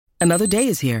Another day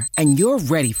is here, and you're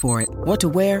ready for it. What to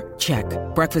wear? Check.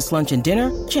 Breakfast, lunch, and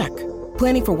dinner? Check.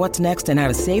 Planning for what's next and how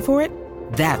to save for it?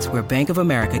 That's where Bank of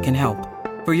America can help.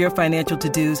 For your financial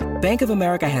to-dos, Bank of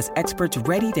America has experts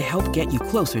ready to help get you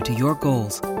closer to your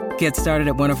goals. Get started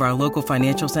at one of our local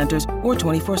financial centers or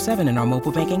 24/7 in our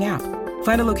mobile banking app.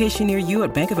 Find a location near you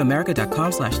at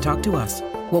bankofamerica.com/talktous.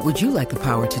 What would you like the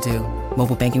power to do?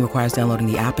 Mobile banking requires downloading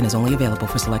the app and is only available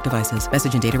for select devices.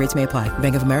 Message and data rates may apply.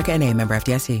 Bank of America N.A., member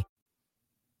FDIC.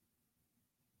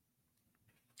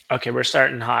 Okay, we're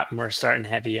starting hot and we're starting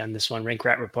heavy on this one. Rink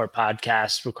Rat Report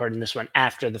podcast, recording this one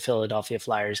after the Philadelphia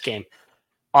Flyers game.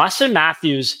 Austin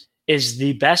Matthews is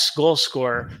the best goal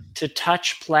scorer to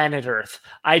touch planet Earth.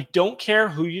 I don't care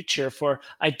who you cheer for.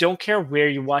 I don't care where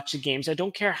you watch the games. I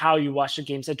don't care how you watch the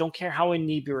games. I don't care how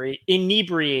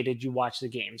inebriated you watch the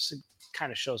games. It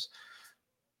kind of shows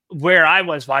where I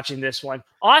was watching this one.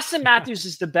 Austin Matthews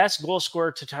is the best goal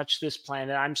scorer to touch this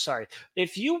planet. I'm sorry.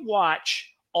 If you watch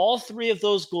all three of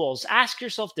those goals, ask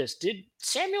yourself this. Did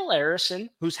Samuel Harrison,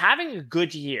 who's having a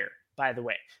good year, by the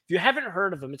way, if you haven't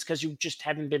heard of him, it's because you just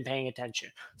haven't been paying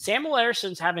attention. Samuel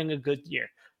Harrison's having a good year.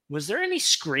 Was there any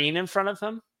screen in front of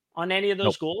him on any of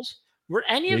those goals? Were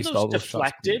any of those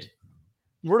deflected?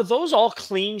 Were those all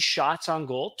clean shots on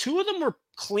goal? Two of them were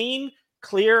clean,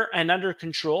 clear, and under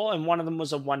control, and one of them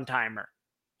was a one-timer.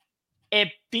 It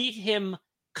beat him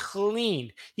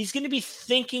clean. He's going to be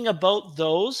thinking about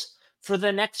those for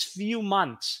the next few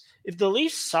months. If the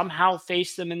Leafs somehow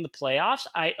face them in the playoffs,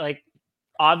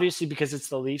 obviously because it's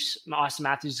the Leafs, Austin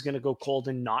Matthews is going to go cold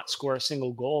and not score a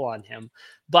single goal on him.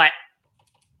 But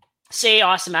say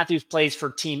Austin Matthews plays for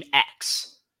Team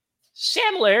X.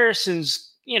 Samuel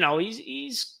Harrison's,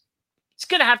 he's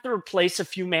going to have to replace a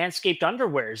few Manscaped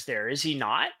underwears there, is he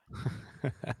not?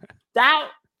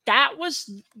 That was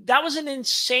an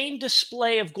insane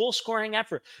display of goal scoring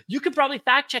effort. You could probably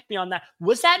fact check me on that.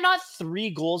 Was that not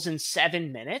 3 goals in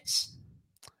 7 minutes?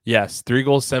 Yes, 3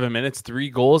 goals, 7 minutes, 3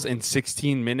 goals in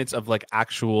 16 minutes of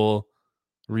actual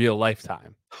real life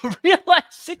time. Real life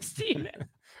 16 minutes.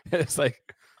 It's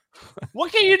like,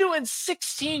 what can you do in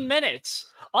 16 minutes?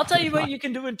 I'll tell you what you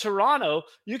can do in Toronto.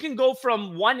 You can go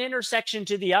from one intersection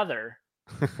to the other.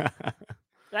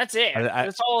 That's it.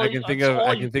 That's all. I can think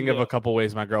of a couple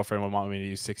ways my girlfriend would want me to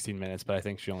use 16 minutes, but I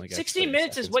think she only gets 16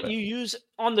 minutes is what you use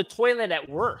on the toilet at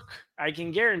work. I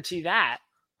can guarantee that.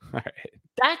 All right.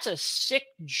 That's a sick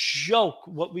joke,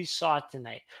 what we saw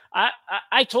tonight.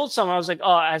 I told someone, I was like,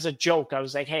 as a joke, I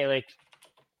was like, hey,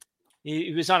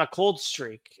 he was on a cold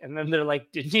streak. And then they're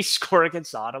like, didn't he score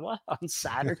against Ottawa on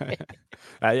Saturday?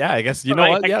 Yeah, I guess,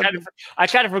 what? Yeah. I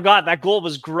kind of forgot that goal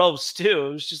was gross, too.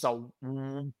 It was just a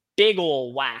big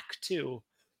old whack, too.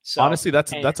 So, honestly,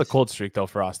 that's a cold streak, though,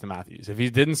 for Austin Matthews. If he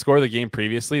didn't score the game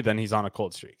previously, then he's on a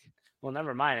cold streak. Well,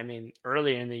 never mind. I mean,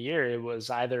 earlier in the year, it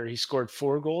was either he scored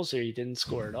 4 goals or he didn't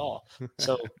score at all.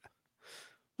 So,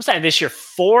 what's that this year?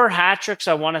 4 hat tricks,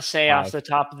 I want to say, 5. Off the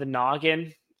top of the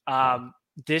noggin.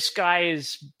 This guy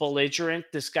is belligerent.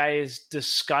 This guy is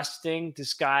disgusting.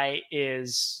 This guy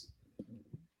is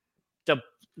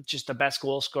just the best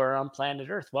goal scorer on planet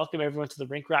Earth. Welcome, everyone, to the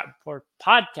Rink Rat Report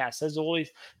podcast. As always,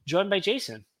 joined by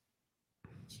Jason.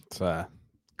 It's a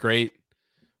great,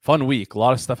 fun week. A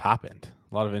lot of stuff happened.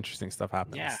 A lot of interesting stuff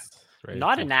happened. Yeah.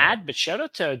 Not an ad, but shout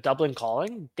out to Dublin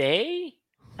Calling. They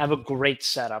have a great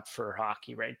setup for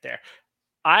hockey right there.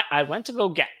 I went to go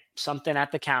get something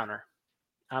at the counter.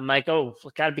 I'm like, got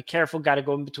to be careful. Got to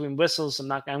go in between whistles. I'm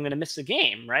going to miss the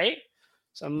game, right?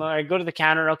 So I go to the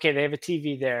counter. Okay, they have a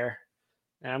TV there.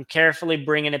 And I'm carefully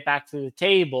bringing it back to the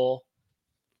table.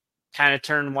 Kind of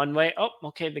turn one way. Oh,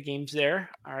 okay, the game's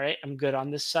there. All right, I'm good on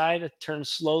this side. I turn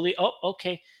slowly. Oh,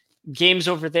 okay. Game's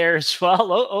over there as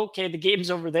well. Oh, okay, the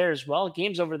game's over there as well.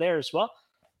 Game's over there as well.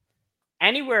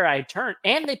 Anywhere I turn,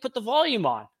 and they put the volume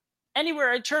on.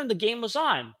 Anywhere I turned, the game was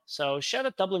on. So shout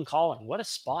out Dublin Calling. What a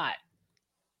spot.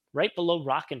 Right below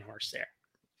Rockin' Horse there.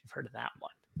 You've heard of that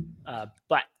one.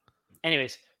 But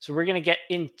anyways, so we're going to get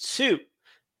into the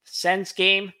Sens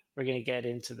game. We're going to get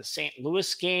into the St.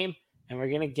 Louis game. And we're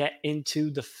going to get into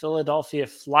the Philadelphia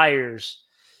Flyers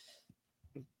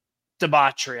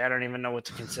debauchery. I don't even know what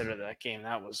to consider that game.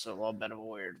 That was a little bit of a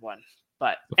weird one.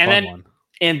 But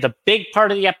in the big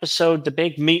part of the episode, the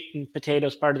big meat and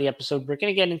potatoes part of the episode, we're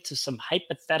going to get into some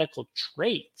hypothetical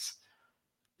trades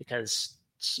because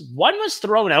one was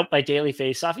thrown out by Daily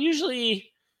Faceoff.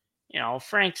 Usually,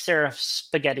 Frank Seraph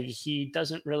Spaghetti, he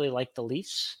doesn't really like the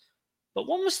Leafs. But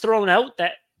one was thrown out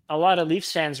that a lot of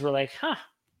Leafs fans were like,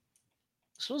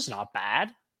 this was not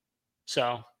bad.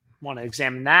 So want to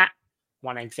examine that.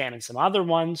 Want to examine some other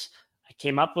ones. I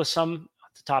came up with some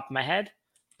off the top of my head.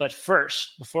 But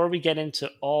first, before we get into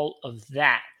all of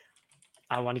that,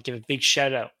 I want to give a big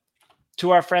shout out to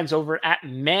our friends over at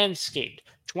Manscaped.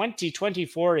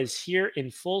 2024 is here in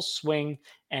full swing,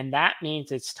 and that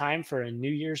means it's time for a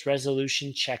New Year's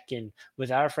resolution check-in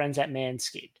with our friends at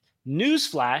Manscaped.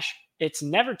 Newsflash, it's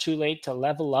never too late to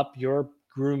level up your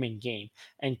grooming game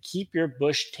and keep your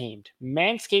bush tamed.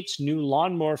 Manscaped's new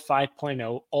Lawnmower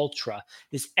 5.0 Ultra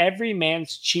is every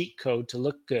man's cheat code to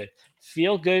look good,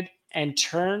 feel good, and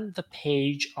turn the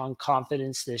page on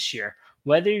confidence this year.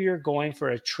 Whether you're going for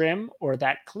a trim or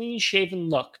that clean-shaven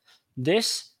look,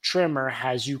 this trimmer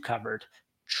has you covered.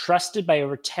 Trusted by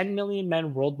over 10 million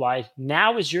men worldwide,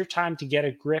 now is your time to get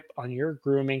a grip on your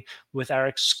grooming with our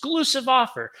exclusive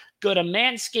offer. Go to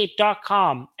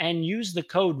manscaped.com and use the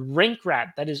code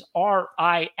RINKRAT, that is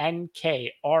RINKRAT,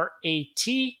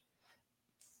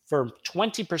 for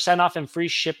 20% off and free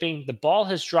shipping. The ball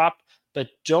has dropped, but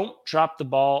don't drop the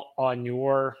ball on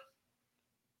your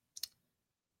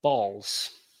balls.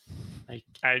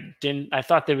 I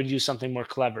thought they would use something more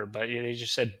clever, but they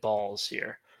just said balls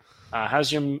here.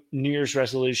 How's your New Year's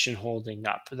resolution holding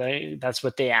up? That's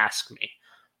what they ask me.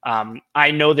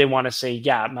 I know they want to say,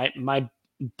 yeah, my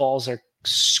balls are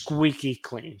squeaky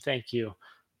clean. Thank you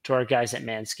to our guys at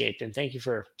Manscaped, and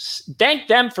thank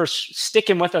them for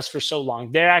sticking with us for so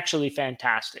long. They're actually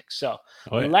fantastic. So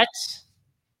let's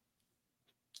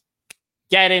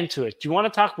get into it. Do you want to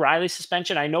talk Riley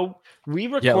suspension? I know we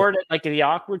record at like the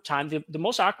awkward time. The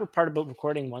most awkward part about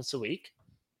recording once a week.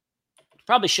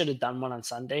 Probably should have done one on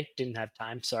Sunday. Didn't have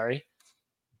time. Sorry.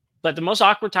 But the most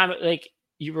awkward time, like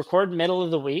you record middle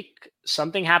of the week,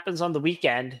 something happens on the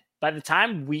weekend. By the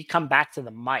time we come back to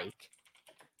the mic,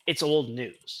 it's old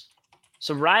news.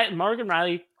 So Morgan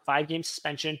Riley, 5-game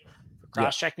suspension for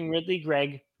cross-checking Ridley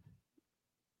Gregg.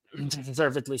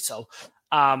 Deservedly so.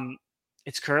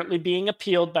 It's currently being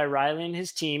appealed by Riley and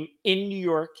his team in New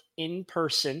York in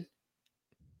person.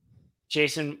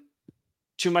 Jason,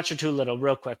 too much or too little?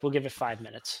 Real quick. We'll give it 5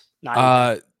 minutes.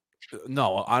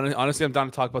 No, honestly, I'm down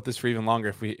to talk about this for even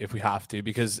longer if we have to,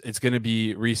 because it's going to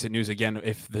be recent news again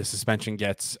if the suspension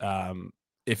gets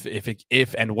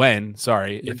if and when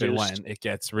it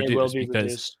gets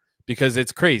reduced, because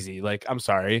it's crazy. Like, I'm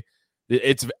sorry,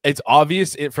 it's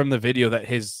obvious from the video that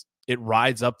it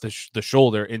rides up the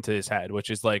shoulder into his head, which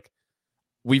is like,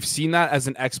 we've seen that as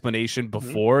an explanation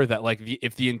before, that like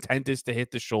if the intent is to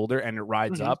hit the shoulder and it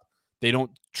rides up, they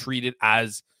don't treat it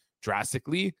as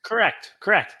drastically. Correct.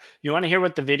 You want to hear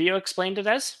what the video explained it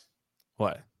as?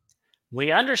 What?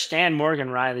 We understand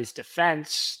Morgan Riley's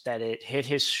defense that it hit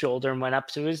his shoulder and went up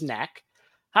to his neck.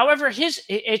 However,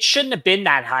 it shouldn't have been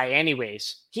that high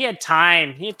anyways. He had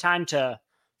time to.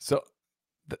 So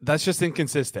that's just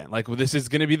inconsistent. Like, this is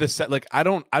going to be the set. Like, I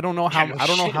don't know how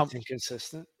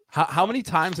inconsistent. How many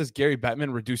times has Gary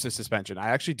Bettman reduced a suspension? I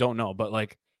actually don't know, but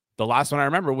like the last one I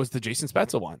remember was the Jason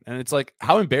Spezza one, and it's like,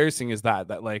 how embarrassing is that?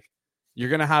 That like you're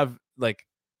gonna have like,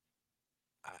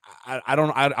 I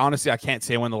honestly I can't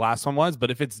say when the last one was,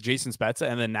 but if it's Jason Spezza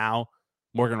and then now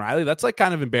Morgan Riley, that's like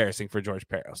kind of embarrassing for George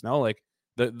Peros. No, like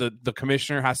the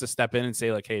commissioner has to step in and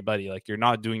say like, hey buddy, like you're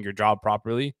not doing your job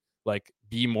properly. Like,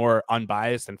 be more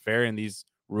unbiased and fair in these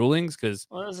rulings, because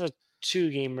it was a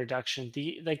 2-game reduction.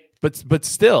 But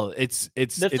still, it's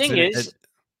the thing is,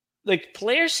 like,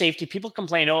 player safety. People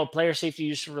complain, oh, player safety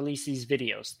used to release these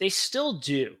videos. They still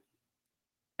do,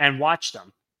 and watch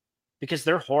them because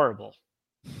they're horrible.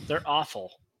 They're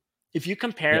awful. If you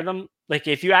compare them, like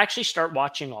if you actually start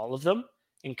watching all of them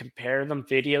and compare them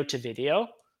video to video,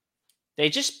 they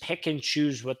just pick and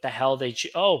choose what the hell they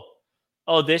choose.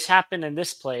 Oh, this happened in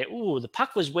this play. Ooh, the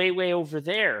puck was way, way over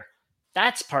there.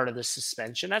 That's part of the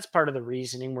suspension. That's part of the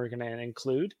reasoning we're going to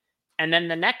include. And then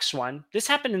the next one, this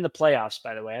happened in the playoffs,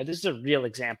 by the way. This is a real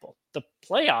example. The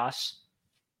playoffs,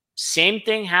 same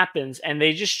thing happens, and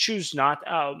they just choose not.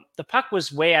 The puck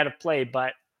was way out of play,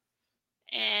 but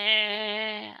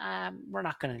we're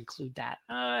not going to include that.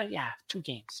 2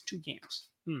 games.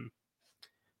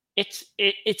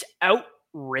 It's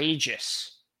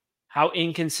outrageous how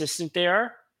inconsistent they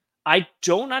are. I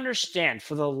don't understand.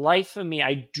 For the life of me,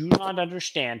 I do not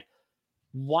understand.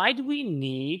 Why do we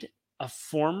need a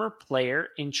former player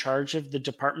in charge of the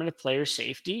Department of Player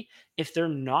Safety if they're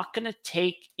not going to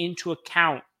take into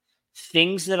account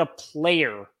things that a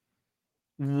player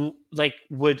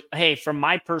would, hey, from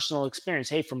my personal experience,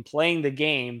 hey, from playing the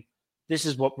game, this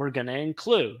is what we're going to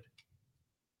include.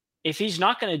 If he's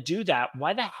not going to do that,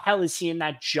 why the hell is he in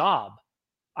that job?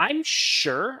 I'm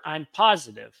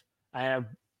positive. I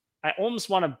almost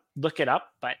want to look it up,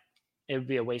 but it would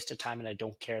be a waste of time and I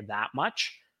don't care that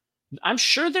much. I'm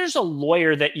sure there's a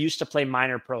lawyer that used to play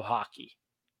minor pro hockey.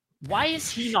 Why is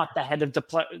he not the head of the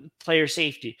player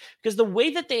safety? Because the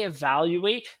way that they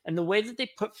evaluate and the way that they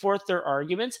put forth their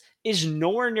arguments is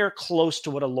nowhere near close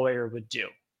to what a lawyer would do.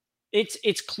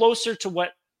 It's closer to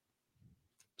what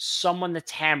someone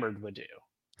that's hammered would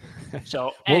do.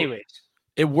 So, anyways,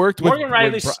 it worked. Morgan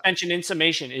Riley's suspension in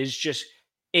summation is just,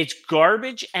 it's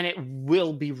garbage, and it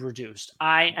will be reduced.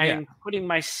 I am putting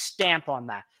my stamp on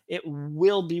that. It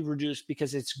will be reduced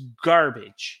because it's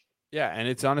garbage. Yeah, and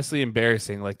it's honestly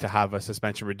embarrassing, like, to have a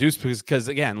suspension reduced because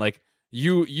again, like,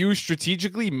 you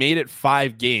strategically made it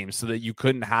 5 games so that you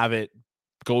couldn't have it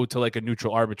go to like a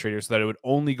neutral arbitrator, so that it would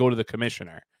only go to the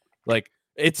commissioner. Like,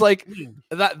 it's like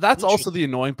that's also the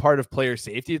annoying part of player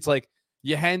safety. It's like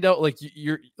you hand out, like,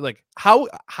 you're like, how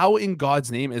in God's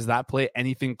name is that play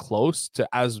anything close to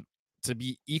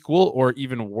be equal or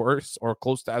even worse or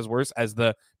close to as worse as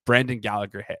the Brandon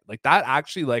Gallagher hit? Like, that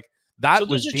actually, like, that so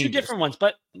was those are dangerous. 2 different ones.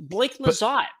 But Blake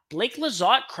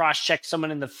Lizotte cross-checked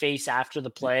someone in the face after the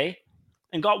play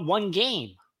and got 1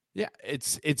 game. Yeah,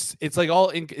 it's like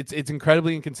it's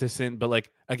incredibly inconsistent, but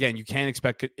like, again, you can't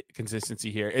expect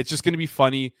consistency here. It's just going to be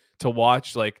funny to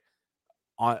watch. Like,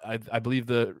 I believe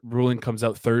the ruling comes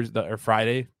out Thursday or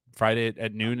Friday. Friday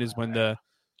at noon is when the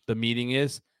meeting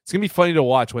is. It's gonna be funny to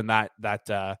watch when that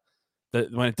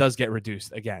when it does get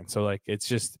reduced again. So like, it's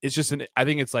just I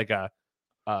think it's like a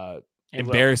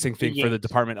embarrassing thing for the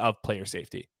Department of Player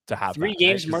Safety to have 3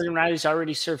 games. Right? Morgan Riley's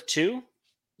already served 2.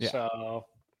 Yeah. So,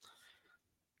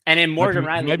 and in Morgan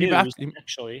Riley might be back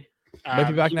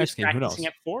next game. Who knows?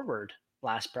 At forward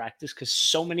last practice because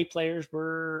so many players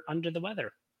were under the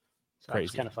weather. So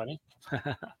that's kind of funny.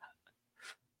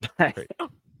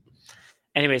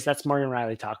 Anyways, that's Morgan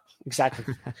Riley talk.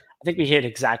 Exactly. I think we hit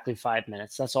exactly 5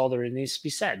 minutes. That's all there needs to be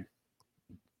said.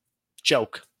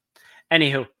 Joke.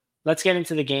 Anywho, let's get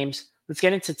into the games. Let's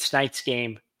get into tonight's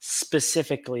game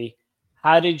specifically.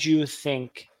 How did you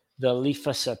think the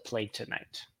Leafs played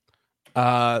tonight?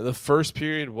 The first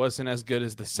period wasn't as good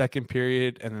as the second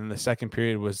period, and then the second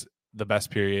period was the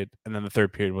best period, and then the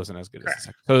third period wasn't as good as the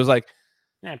second. So it was like,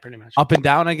 yeah, pretty much up and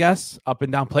down, I guess. Up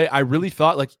and down play. I really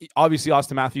thought, like, obviously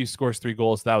Austin Matthews scores 3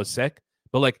 goals. That was sick.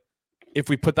 But like, if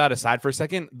we put that aside for a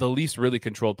second, the Leafs really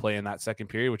controlled play in that second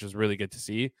period, which was really good to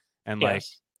see. And like,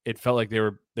 it felt like they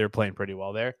were playing pretty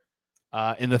well there.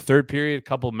 In the third period, a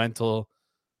couple mental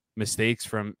mistakes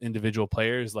from individual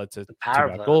players led to 2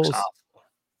 goals.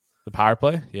 The power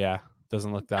play,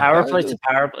 doesn't look that power play to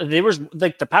power play. They were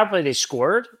like, the power play they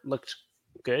scored looked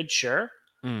good, sure,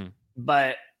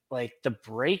 but like the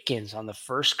break-ins on the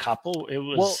first couple, it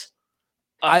was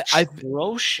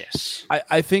atrocious.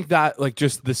 I think that, like,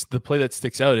 just the play that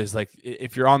sticks out is like,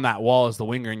 if you're on that wall as the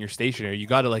winger and you're stationary, you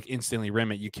got to like instantly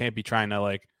rim it. You can't be trying to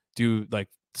like do like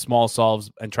small solves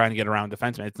and trying to get around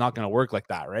defensemen. It's not going to work like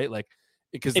that, right? Like,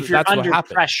 because if you're under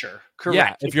pressure, correct?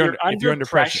 Yeah, if you're under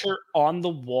pressure on the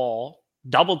wall,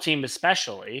 double team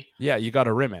especially, you got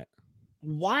to rim it.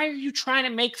 Why are you trying to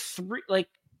make an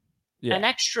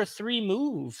extra 3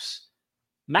 moves?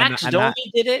 Max Domi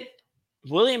did it.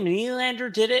 William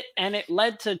Nylander did it, and it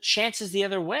led to chances the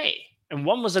other way. And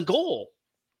one was a goal.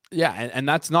 Yeah, and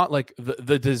that's not like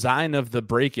the design of the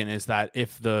break-in is that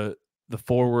if the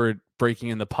forward breaking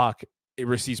in the puck, it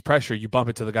receives pressure, you bump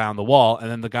it to the guy on the wall, and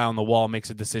then the guy on the wall makes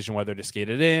a decision whether to skate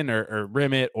it in or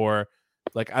rim it, or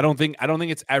like, I don't think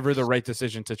it's ever the right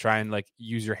decision to try and like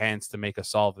use your hands to make a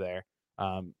solve there.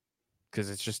 Because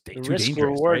it's just too dangerous. The risk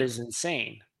reward is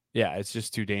insane. Yeah, it's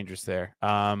just too dangerous there.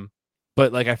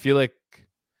 But like, I feel like,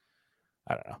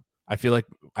 I don't know. I feel like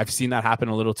I've seen that happen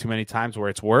a little too many times where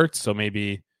it's worked. So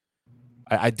maybe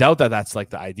I doubt that that's like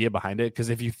the idea behind it. Because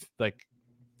if you like,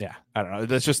 yeah, I don't know.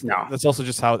 That's also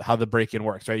just how the break-in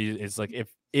works, right? It's like,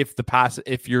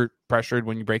 if you're pressured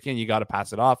when you break in, you got to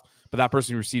pass it off. But that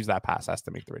person who receives that pass has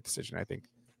to make the right decision. I think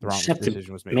the wrong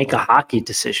decision was made. Make a hockey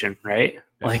decision, right?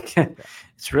 Yeah. Like,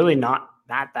 it's really not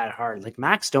that hard. Like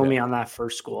Max Domi on that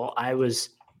first goal, I was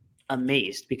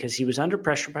amazed because he was under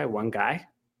pressure by one guy.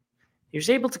 He was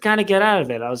able to kind of get out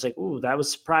of it. I was like, ooh, that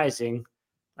was surprising.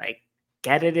 Like,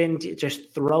 get it in,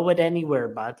 just throw it anywhere,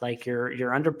 bud. Like,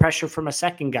 you're under pressure from a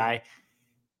second guy.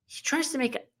 He tries to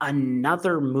make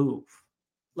another move.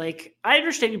 Like, I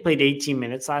understand you played 18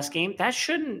 minutes last game. That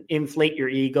shouldn't inflate your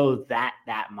ego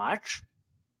that much,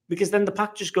 because then the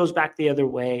puck just goes back the other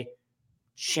way.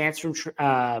 Chance from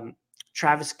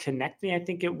Travis Konechny, I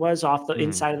think it was, off the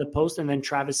inside of the post, and then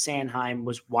Travis Sanheim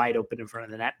was wide open in front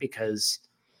of the net because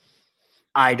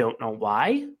I don't know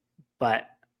why, but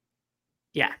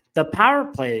yeah, the power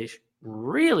play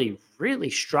really, really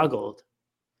struggled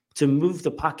to move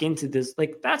the puck into this.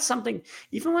 Like, that's something,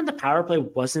 even when the power play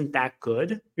wasn't that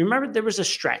good, remember there was a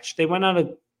stretch. They went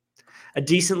on a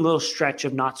decent little stretch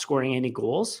of not scoring any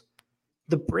goals,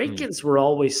 the break-ins were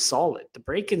always solid. The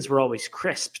break-ins were always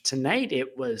crisp. Tonight,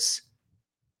 it was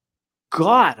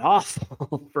god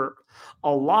awful for a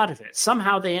lot of it.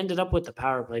 Somehow they ended up with the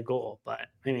power play goal, but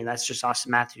I mean, that's just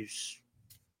Austin Matthews.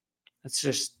 That's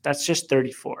just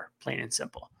 34, plain and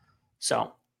simple.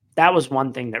 So that was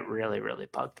one thing that really, really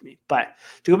bugged me. But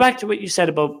to go back to what you said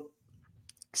about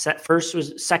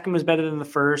second was better than the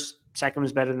first, second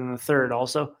was better than the third.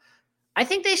 Also, I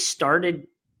think they started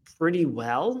pretty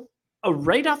well.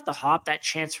 Right off the hop, that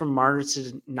chance from Marner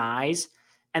to Nyes.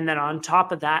 And then on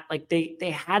top of that, like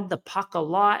they had the puck a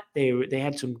lot. They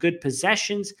had some good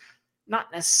possessions,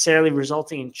 not necessarily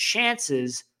resulting in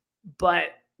chances, but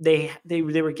they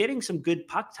were getting some good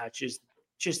puck touches.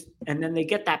 And then they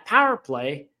get that power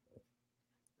play,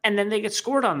 and then they get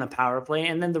scored on the power play,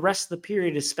 and then the rest of the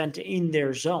period is spent in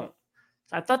their zone.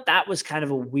 So I thought that was kind of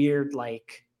a weird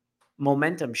like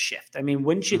momentum shift. I mean,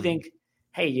 wouldn't you think,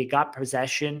 hey, you got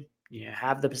possession, you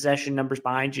have the possession numbers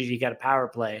behind you, you got a power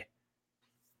play.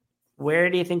 Where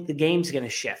do you think the game's going to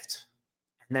shift?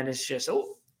 And then it's just, the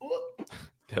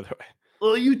other way.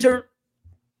 Oh, you turn.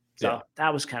 So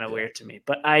that was kind of weird to me.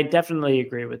 But I definitely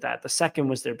agree with that. The second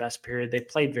was their best period. They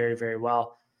played very, very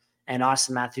well. And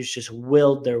Austin Matthews just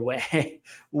willed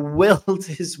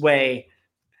his way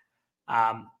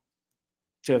to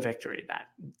a victory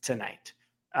tonight.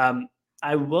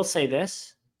 I will say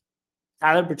this.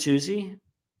 Tyler Bertuzzi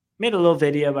made a little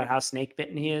video about how snake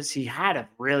bitten he is. He had a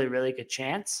really, really good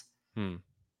chance.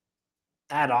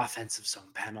 That offensive zone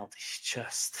penalty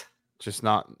just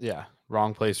not,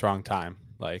 wrong place, wrong time.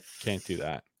 Like, can't do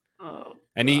that. Oh,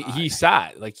 and he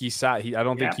sat. I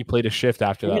don't think he played a shift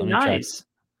after that. Nice.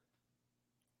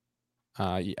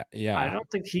 Yeah. I don't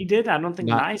think he did. I don't think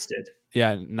Nyes did.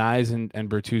 Yeah, Nyes and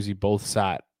Bertuzzi both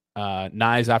sat.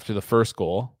 Nyes after the first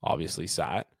goal obviously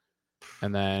sat,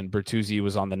 and then Bertuzzi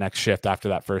was on the next shift after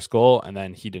that first goal, and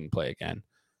then he didn't play again.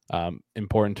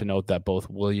 Important to note that both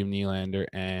William Nylander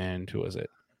and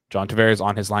John Tavares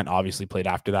on his line obviously played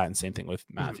after that, and same thing with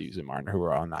Matthews and Martin, who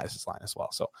were on Nyes' line as well.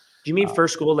 So, do you mean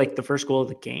first goal, like the first goal of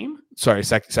the game? Sorry,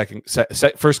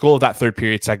 first goal of that third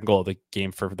period, second goal of the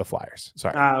game for the Flyers.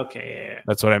 Sorry. Okay, yeah.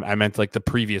 That's what I meant. Like the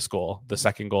previous goal, the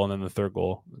second goal, and then the third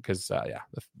goal, because the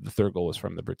third goal was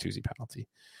from the Bertuzzi penalty.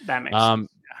 That makes sense.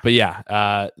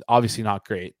 But obviously not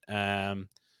great.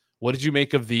 What did you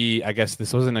make of I guess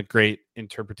this wasn't a great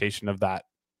interpretation of that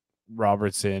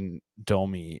Robertson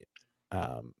Domi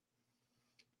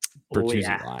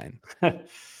Bertuzzi line.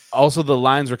 Also, the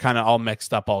lines were kind of all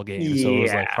mixed up all game, so it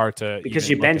was like hard to because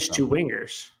you benched two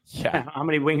wingers. Yeah, how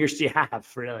many wingers do you have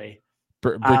really?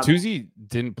 Bertuzzi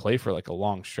didn't play for like a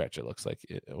long stretch. It looks like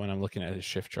when I'm looking at his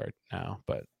shift chart now.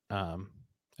 But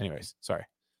anyways, sorry.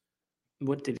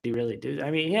 What did he really do? I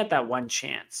mean, he had that one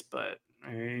chance, but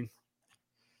I mean,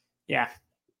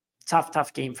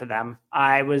 tough game for them.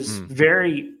 I was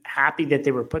very happy that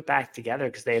they were put back together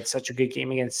because they had such a good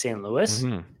game against St. Louis.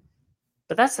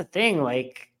 But that's the thing.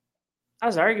 Like, I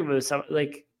was arguing with some,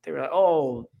 like, they were like,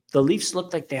 oh, the Leafs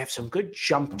look like they have some good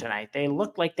jump tonight. They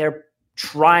look like they're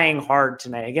trying hard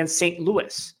tonight against St.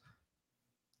 Louis.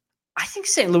 I think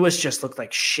St. Louis just looked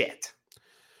like shit.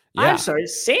 Yeah. I'm sorry.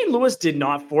 St. Louis did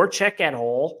not forecheck at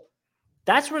all.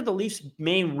 That's where the Leafs'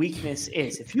 main weakness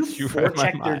is. If you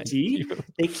forecheck their D,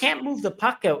 they can't move the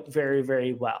puck out very,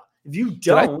 very well. If you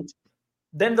don't,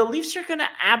 then the Leafs are going to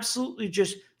absolutely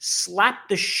just slap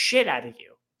the shit out of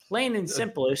you, plain and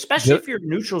simple, especially if your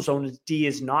neutral zone D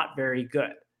is not very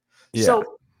good. Yeah. So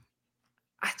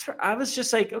I was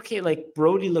just like, okay, like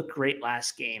Brody looked great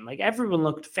last game. Like everyone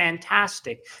looked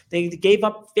fantastic. They gave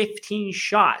up 15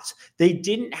 shots. They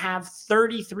didn't have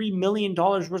 $33 million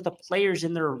worth of players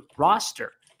in their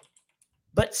roster.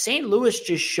 But St. Louis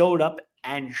just showed up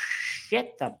and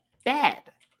shit the bed,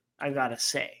 I got to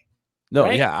say. No,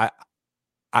 right? Yeah,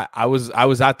 I was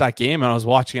at that game and I was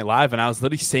watching it live and I was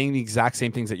literally saying the exact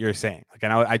same things that you're saying. Like,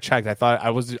 and I checked. I thought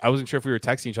I wasn't sure if we were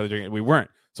texting each other during it. We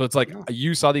weren't. So it's like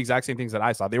you saw the exact same things that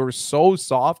I saw. They were so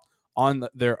soft on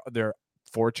their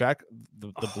forecheck,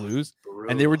 the Blues,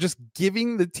 and they were just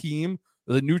giving the team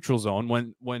the neutral zone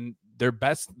when their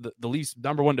best, the Leafs'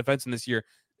 number one defense in this year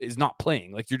is not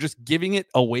playing. Like, you're just giving it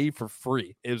away for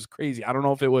free. It was crazy. I don't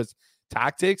know if it was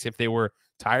tactics, if they were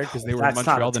tired because they were in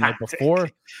Montreal the night before.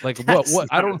 Like, what?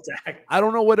 I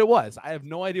don't know what it was. I have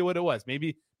no idea what it was.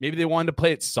 Maybe they wanted to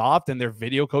play it soft and their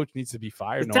video coach needs to be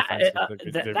fired.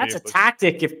 That's a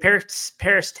tactic if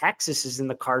Paris, Texas is in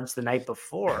the cards the night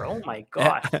before. Oh my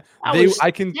God.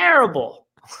 Terrible.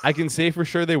 I can say for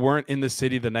sure they weren't in the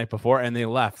city the night before and they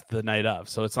left the night of.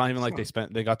 So it's not even like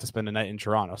they got to spend a night in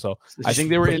Toronto. So I think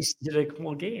they were in a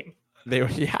whole game. They were,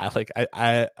 yeah. Like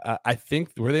I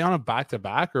think were they on a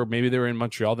back-to-back, or maybe they were in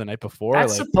Montreal the night before?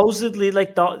 That's Like, supposedly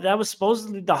that was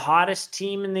supposedly the hottest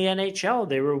team in the NHL.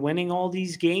 They were winning all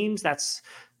these games.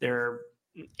 They're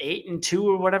 8-2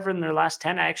 or whatever in their last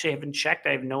 10. I actually haven't checked.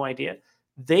 I have no idea.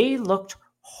 They looked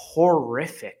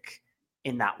horrific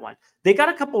in that one. They got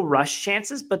a couple rush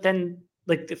chances, but then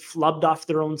like they flubbed off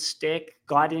their own stick,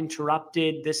 got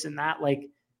interrupted, this and that. Like,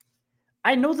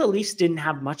 I know the Leafs didn't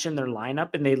have much in their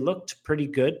lineup and they looked pretty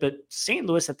good, but St.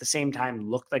 Louis at the same time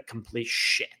looked like complete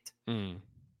shit.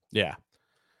 Yeah.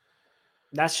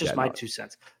 That's just my No. 2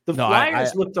 cents. The No,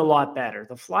 Flyers looked a lot better.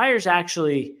 The Flyers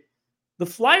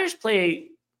play.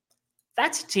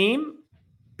 That's a team.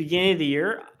 Beginning of the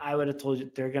year, I would have told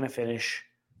you they're going to finish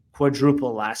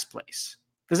quadruple last place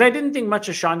because I didn't think much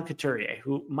of Sean Couturier,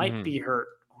 who might be hurt.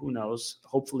 Who knows?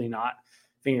 Hopefully not.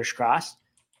 Fingers crossed.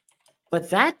 But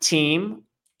that team,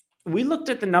 we looked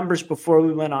at the numbers before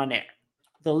we went on air.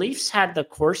 The Leafs had the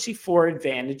Corsi 4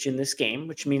 advantage in this game,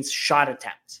 which means shot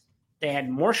attempts. They had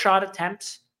more shot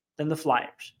attempts than the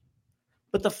Flyers.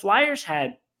 But the Flyers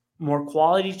had more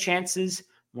quality chances,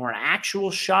 more actual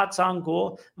shots on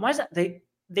goal. Why is that?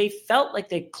 They felt like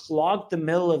they clogged the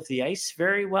middle of the ice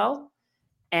very well,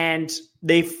 and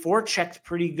they forechecked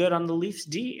pretty good on the Leafs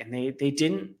D, and they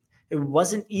didn't. It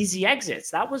wasn't easy exits.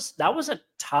 That was a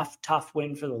tough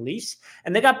win for the Leafs,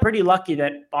 and they got pretty lucky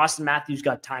that Austin Matthews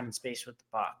got time and space with the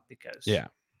puck because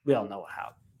we all know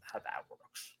how that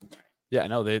works. Yeah,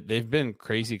 no, they've been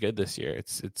crazy good this year.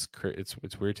 It's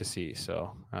weird to see.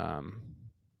 So,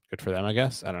 good for them, I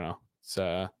guess. I don't know. It's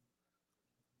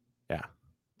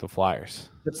the Flyers.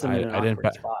 I didn't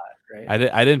bet. Spot,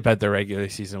 right? I didn't bet their regular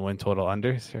season win total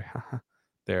unders.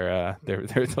 Their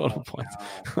total points.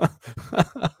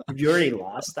 Have you already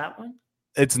lost that one?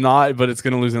 It's not, but it's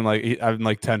going to lose I'm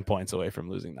like 10 points away from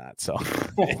losing that. So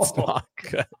it's not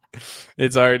good.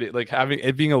 It's already like having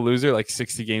it being a loser, like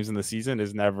 60 games in the season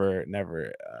is never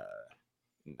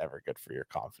good for your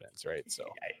confidence. Right. So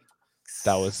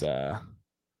that was, wow.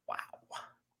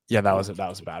 Yeah, that was a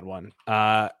bad one.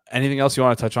 Anything else you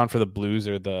want to touch on for the Blues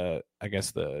or the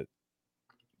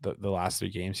last 3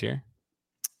 games here?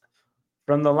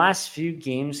 From the last few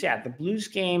games, the Blues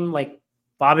game, like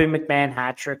Bobby McMahon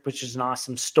hat trick, which is an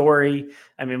awesome story.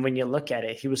 I mean, when you look at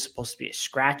it, he was supposed to be a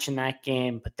scratch in that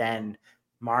game, but then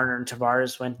Marner and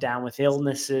Tavares went down with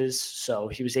illnesses, so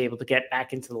he was able to get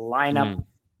back into the lineup.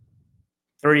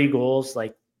 3 goals,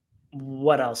 like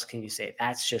what else can you say?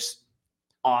 That's just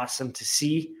awesome to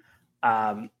see.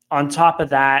 On top of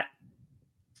that,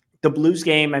 the Blues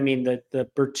game, I mean, the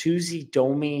Bertuzzi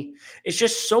Domi, it's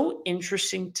just so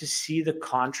interesting to see the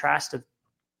contrast of,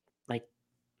 like,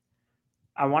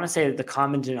 I want to say that the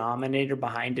common denominator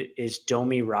behind it is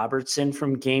Domi Robertson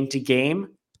from game to game.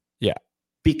 Yeah.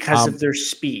 Because of their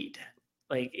speed.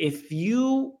 Like, if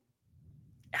you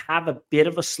have a bit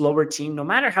of a slower team, no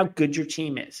matter how good your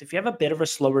team is, if you have a bit of a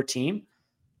slower team,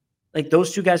 like,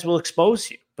 those 2 guys will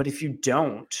expose you. But if you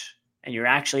don't, and you're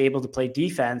actually able to play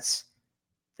defense,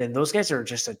 then those guys are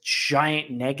just a giant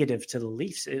negative to the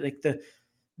Leafs. Like the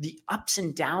ups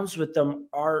and downs with them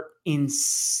are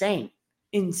insane.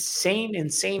 And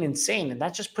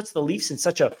that just puts the Leafs in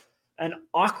such an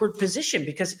awkward position,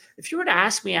 because if you were to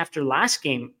ask me after last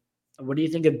game, what do you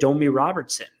think of Domi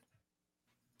Robertson?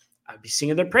 I'd be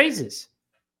singing their praises.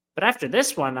 But after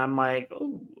this one, I'm like,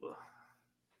 oh,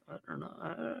 I don't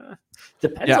know.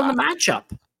 Depends on the matchup.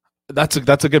 That's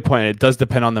a good point. It does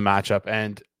depend on the matchup.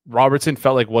 And Robertson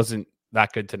felt like wasn't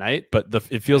that good tonight, but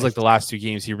it feels like the last 2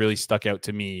 games he really stuck out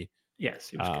to me. Yes,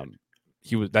 he was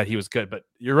good. He was good. But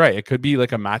you're right. It could be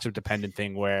like a matchup dependent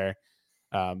thing where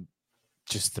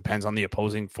just depends on the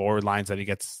opposing forward lines that he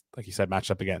gets, like you said,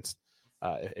 matched up against.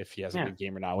 If he has a good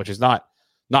game or not, which is not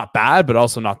bad, but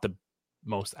also not the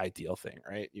most ideal thing,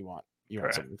 right? You want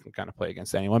someone who can kind of play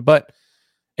against anyone, but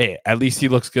hey, at least he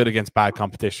looks good against bad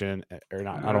competition, or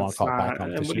not. I don't want to call it bad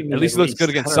competition. At least he looks good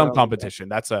against some competition.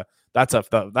 That's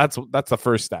the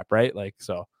first step, right? Like,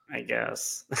 so I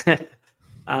guess.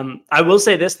 I will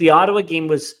say this: the Ottawa game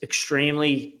was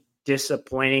extremely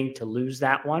disappointing to lose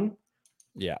that one.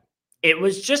 Yeah, it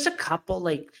was just a couple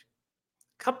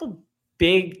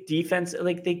big defense.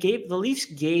 Like, the Leafs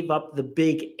gave up the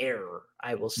big error,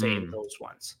 I will say, in those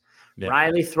ones. Yeah.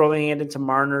 Riley throwing it into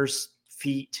Marner's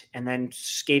feet and then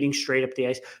skating straight up the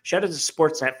ice. Shout out to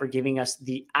Sportsnet for giving us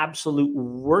the absolute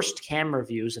worst camera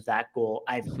views of that goal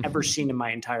I've ever seen in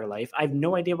my entire life. I have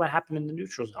no idea what happened in the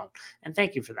neutral zone, and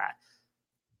thank you for that.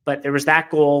 But there was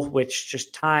that goal, which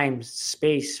just timed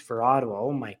space for Ottawa.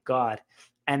 Oh my God.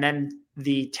 And then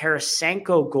the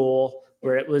Tarasenko goal,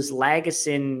 where it was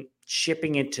Lagesson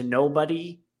chipping it to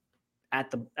nobody,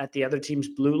 at the other team's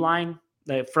blue line,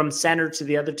 from center to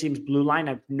the other team's blue line.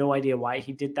 I have no idea why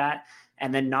he did that.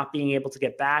 And then not being able to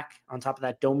get back. On top of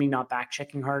that, Domi not back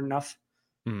checking hard enough.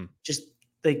 Just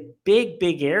like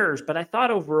big errors. But I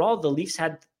thought overall the Leafs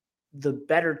had the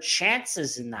better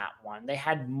chances in that one. They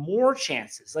had more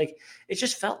chances. Like, it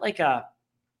just felt like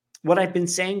what I've been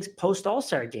saying post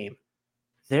All-Star game.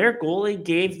 Their goalie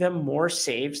gave them more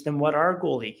saves than what our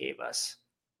goalie gave us,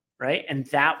 right? And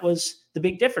that was the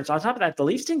big difference. On top of that, the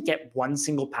Leafs didn't get one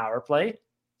single power play,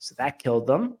 so that killed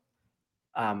them.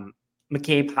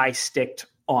 McCabe high-sticked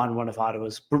on one of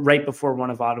Ottawa's, right before one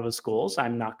of Ottawa's goals.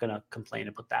 I'm not going to complain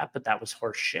about that, but that was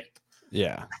horse shit.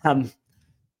 Yeah. And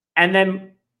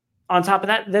then on top of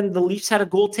that, then the Leafs had a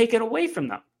goal taken away from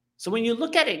them. So when you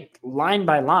look at it line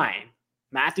by line,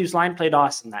 Matthews' line played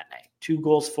awesome that night. 2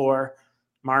 goals for.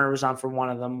 Marner was on for one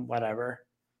of them, whatever.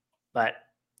 But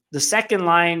the second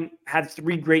line had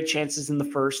 3 great chances in the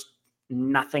first.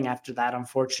 Nothing after that,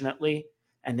 unfortunately.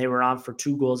 And they were on for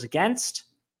 2 goals against.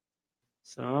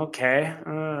 So, okay,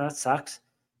 that sucks.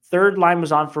 Third line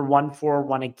was on for 1 for,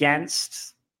 1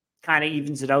 against. Kind of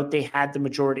evens it out. They had the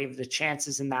majority of the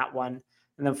chances in that one.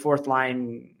 And then fourth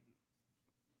line,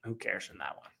 who cares in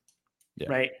that one? Yeah.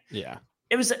 Right? Yeah.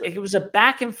 It was a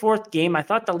back and forth game. I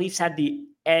thought the Leafs had the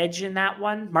edge in that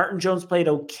one. Martin Jones played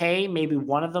okay. Maybe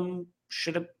one of them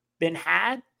should have been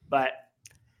had, but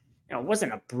it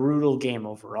wasn't a brutal game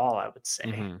overall, I would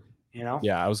say. Yeah,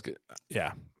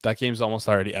 yeah, that game's almost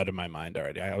already out of my mind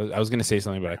already. I was going to say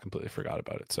something, but I completely forgot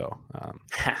about it. So,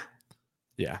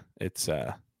 yeah, it is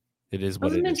what it is. It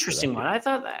was an interesting one. I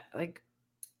thought that,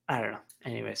 I don't know.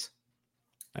 Anyways,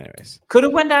 could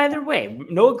have went either way.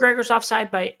 Noah Gregor's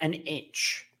offside by an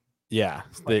inch. Yeah,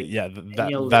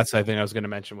 that's I think I was going to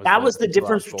mention. Was the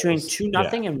difference between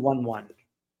 2-0 and 1-1.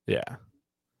 Yeah.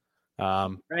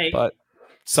 Right. But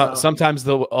sometimes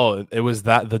it was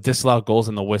that the disallowed goals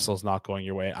and the whistles not going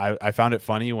your way. I found it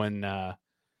funny when I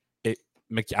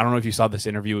don't know if you saw the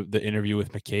interview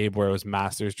with McCabe where it was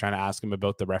Masters trying to ask him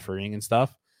about the refereeing and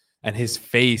stuff, and his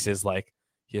face is like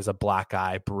he has a black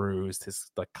eye, bruised,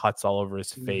 his cuts all over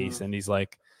his face, and he's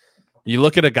like, you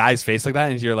look at a guy's face like that,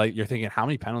 and you're thinking, how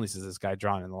many penalties has this guy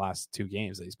drawn in the last 2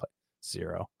 games that he's played?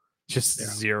 0, just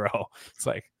 0. It's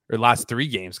or last 3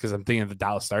 games, because I'm thinking of the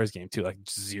Dallas Stars game too,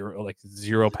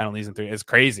 0 penalties in 3. It's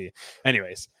crazy.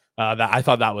 Anyways, I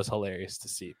thought that was hilarious to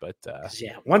see. But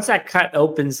once that cut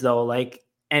opens, though,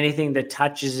 anything that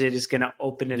touches it is going to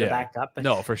open it back up.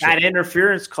 No, for sure. That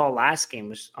interference call last game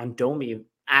was on Domi.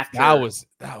 After that was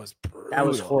brutal. That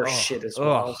was horse shit as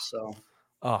well. So.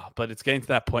 But it's getting to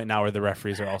that point now where the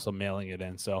referees are also mailing it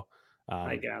in. So,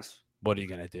 I guess. What are you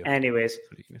going to do? Anyways,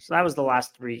 so that was the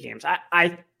last 3 games.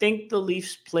 I think the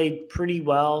Leafs played pretty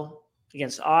well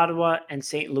against Ottawa and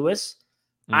St. Louis.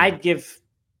 I'd give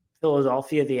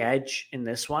Philadelphia the edge in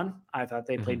this one. I thought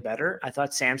they played better. I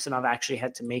thought Samsonov actually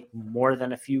had to make more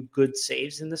than a few good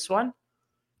saves in this one.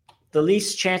 The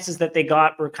Leafs' chances that they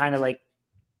got were kind of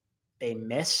they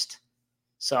missed.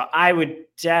 So I would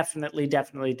definitely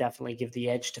give the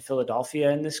edge to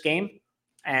Philadelphia in this game.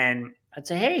 And I'd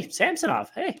say, hey,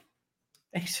 Samsonov, hey,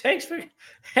 thanks for,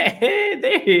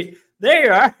 hey, there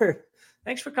you are.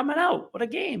 Thanks for coming out. What a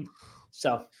game.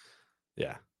 So,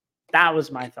 yeah, that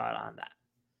was my thought on that.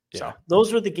 Yeah. So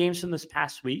those were the games from this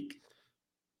past week. Do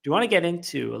you want to get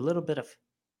into a little bit of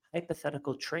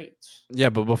hypothetical trades? Yeah,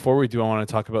 but before we do, I want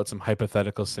to talk about some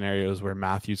hypothetical scenarios where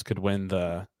Matthews could win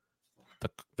the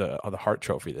Hart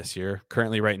Trophy this year.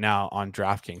 Currently, right now on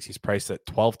DraftKings, he's priced at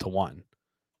 12-1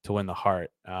 to win the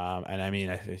Hart. And I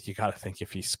mean, you got to think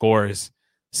if he scores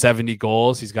 70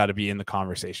 goals, he's got to be in the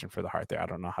conversation for the Hart there. I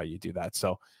don't know how you do that.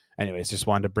 So, anyways, just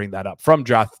wanted to bring that up from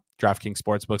DraftKings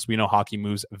Sportsbooks. We know hockey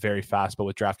moves very fast, but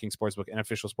with DraftKings Sportsbook, an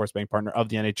official sports betting partner of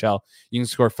the NHL, you can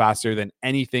score faster than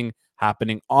anything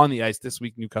happening on the ice. This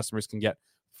week, new customers can get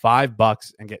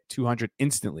 $5 and get $200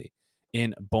 instantly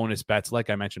in bonus bets. Like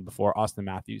I mentioned before, Austin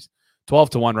Matthews,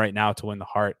 12-1 right now to win the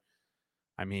Hart.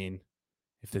 I mean,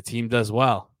 if the team does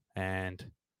well and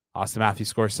Austin Matthews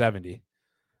scores 70,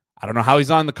 I don't know how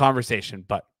he's on the conversation,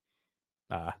 but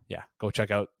yeah, go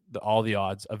check out all the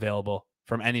odds available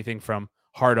from anything from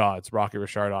hard odds, Rocky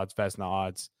Richard odds, Vezina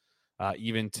odds,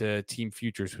 even to team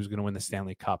futures, who's going to win the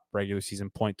Stanley Cup, regular season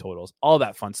point totals. All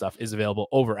that fun stuff is available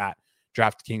over at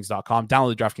DraftKings.com.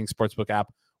 Download the DraftKings Sportsbook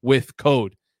app with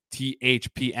code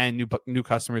THPN. New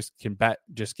customers can bet,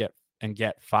 get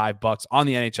 $5 on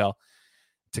the NHL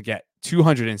to get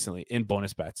 $200 instantly in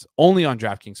bonus bets. Only on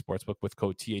DraftKings Sportsbook with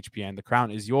code THPN. The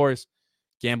crown is yours.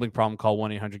 Gambling problem, call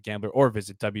 1-800-GAMBLER or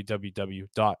visit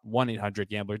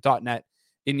www.1800gambler.net.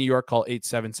 In New York, call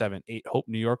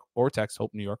 877-8-HOPE-NEW-YORK or text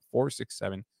HOPE-NEW-YORK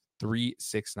 467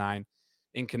 369.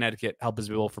 In Connecticut, help is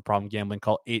available for problem gambling.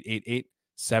 Call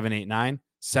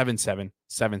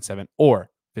 888-789-7777 or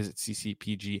visit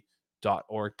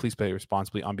ccpg.org. Please play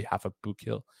responsibly on behalf of Boot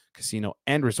Hill Casino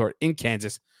and Resort in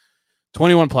Kansas.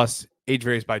 21 plus, age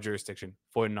varies by jurisdiction.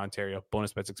 Void in Ontario.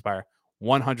 Bonus bets expire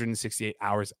 168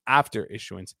 hours after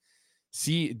issuance.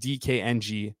 See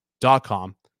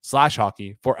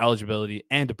dkng.com/hockey for eligibility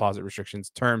and deposit restrictions,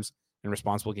 terms, and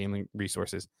responsible gambling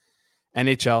resources.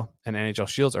 NHL and NHL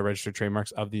Shields are registered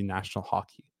trademarks of the National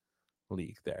Hockey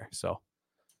League there. So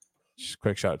just a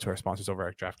quick shout out to our sponsors over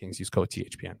at DraftKings. Use code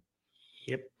THPN.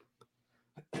 Yep.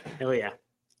 Hell yeah.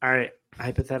 All right.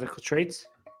 Hypothetical trades.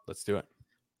 Let's do it.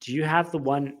 Do you have the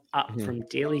one up from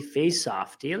Daily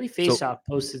Faceoff? Daily Faceoff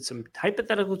posted some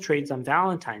hypothetical trades on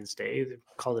Valentine's Day. They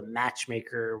called it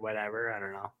Matchmaker or whatever. I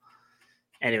don't know.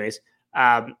 Anyways,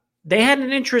 they had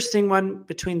an interesting one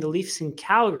between the Leafs and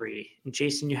Calgary. And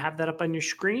Jason, you have that up on your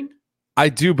screen? I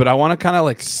do, but I want to kind of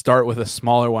like start with a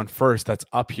smaller one first that's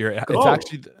up here. It's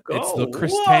the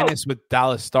Chris Tanis with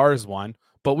Dallas Stars one,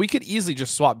 but we could easily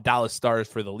just swap Dallas Stars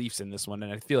for the Leafs in this one,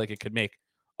 and I feel like it could make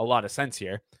a lot of sense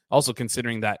here. Also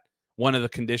considering that one of the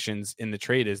conditions in the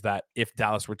trade is that if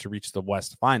Dallas were to reach the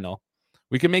West final,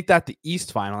 we can make that the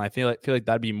East final. I feel like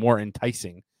that'd be more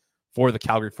enticing for the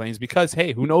Calgary Flames because,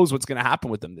 hey, who knows what's going to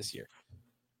happen with them this year?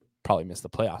 Probably miss the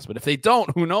playoffs, but if they don't,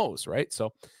 who knows, right?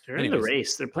 So they're in the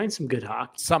race. They're playing some good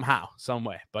hockey somehow, some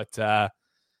way. But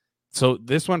so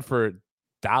this one for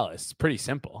Dallas, pretty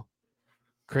simple.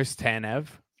 Chris Tanev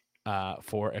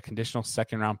for a conditional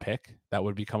second round pick that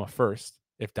would become a first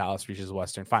if Dallas reaches the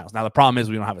Western Finals. Now the problem is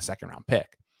we don't have a second round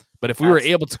pick, but if we were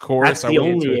able to coerce, that's the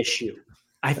only issue.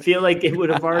 I feel like it would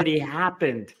have already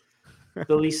happened.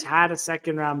 The Leafs had a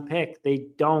second round pick. They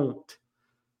don't.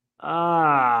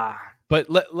 But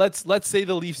let's say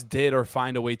the Leafs did or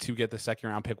find a way to get the second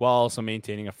round pick while also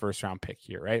maintaining a first round pick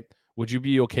here, right? Would you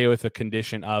be okay with the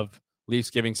condition of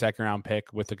Leafs giving second round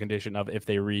pick with the condition of if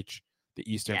they reach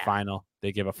the Eastern Final,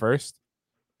 they give a first?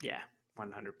 Yeah,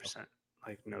 100%.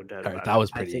 Like no doubt. All right, that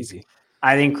was pretty easy.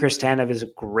 I think Chris Tanev is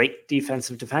a great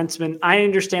defensive defenseman. I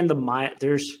understand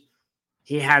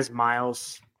he has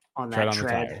miles on that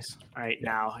tread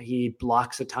now. He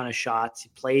blocks a ton of shots. He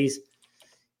plays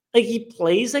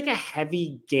like a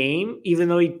heavy game, even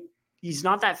though he's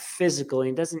not that physical and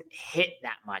he doesn't hit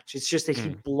that much. It's just that he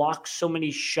blocks so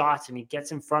many shots and he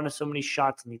gets in front of so many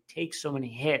shots and he takes so many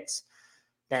hits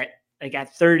that like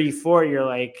at 34, you're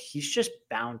like, he's just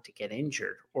bound to get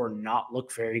injured or not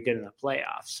look very good in the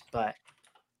playoffs. But,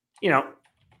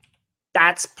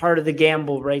 that's part of the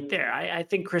gamble right there. I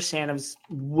think Chris Tanev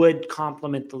would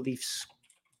complement the Leafs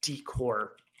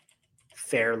decor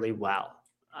fairly well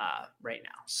right now.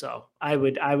 So I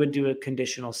would do a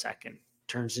conditional second,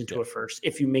 turns into a first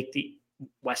if you make the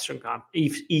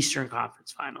Eastern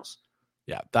Conference Finals.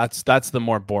 Yeah, that's the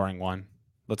more boring one.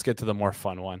 Let's get to the more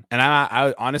fun one. And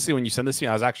I honestly, when you sent this to me,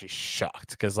 I was actually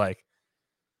shocked because like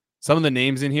some of the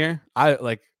names in here, I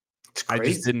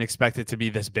just didn't expect it to be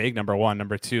this big. Number one,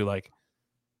 number two, like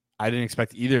I didn't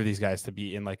expect either of these guys to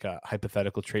be in like a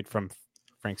hypothetical trade from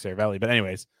Frank Saravelli. But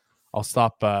anyways, I'll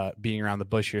stop being around the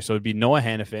bush here. So it'd be Noah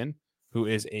Hannafin, who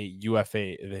is a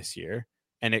UFA this year,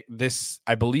 and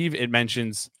I believe it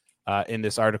mentions in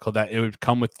this article that it would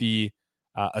come with the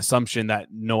assumption that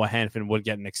Noah Hannafin would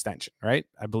get an extension, right?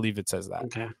 I believe it says that.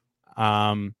 Okay.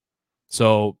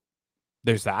 So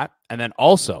there's that. And then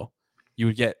also you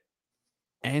would get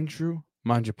Andrew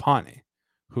Mangiapane,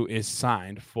 who is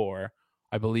signed for,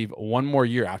 I believe, one more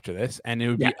year after this. And it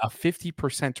would be a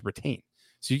 50% retain.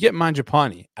 So you get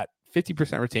Mangiapane at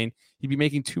 50% retain. He'd be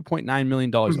making $2.9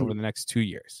 million over the next 2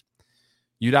 years.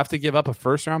 You'd have to give up a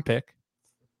first round pick,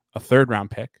 a third round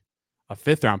pick, a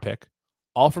fifth round pick,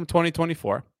 all from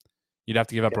 2024. You'd have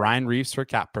to give up Ryan Reeves for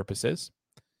cap purposes.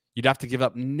 You'd have to give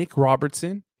up Nick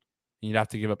Robertson. And you'd have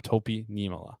to give up Topi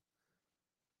Niemela.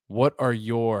 What are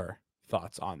your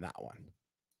thoughts on that one?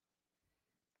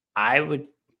 I would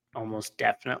almost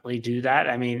definitely do that.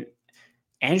 I mean,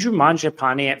 Andrew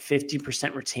Mangiapane at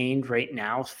 50% retained right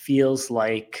now feels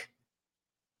like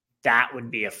that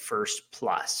would be a first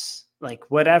plus.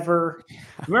 Like whatever.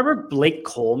 Remember Blake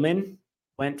Coleman?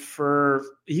 He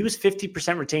was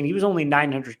 50% retained. He was only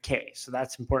 $900K. So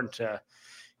that's important to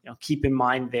keep in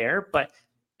mind there. But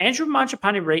Andrew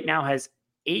Mangiapane right now has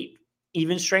 8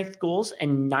 even strength goals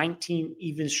and 19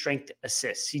 even strength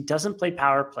assists. He doesn't play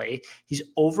power play. He's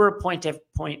over a point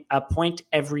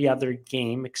every other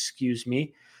game. Excuse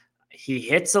me. He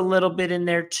hits a little bit in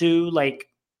there too. Like,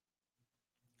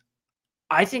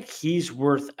 I think he's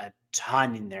worth a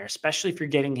ton in there, especially if you're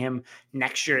getting him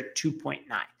next year at 2.9.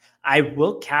 I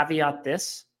will caveat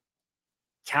this.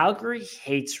 Calgary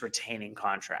hates retaining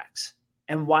contracts.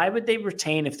 And why would they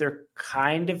retain if they're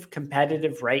kind of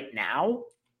competitive right now?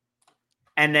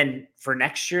 And then for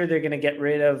next year, they're going to get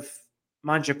rid of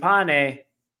Mangiapane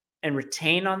and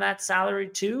retain on that salary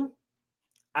too?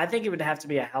 I think it would have to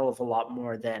be a hell of a lot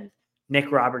more than Nick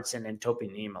Robertson and Topi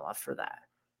Niemela for that.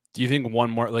 Do you think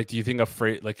one more, like, do you think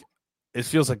it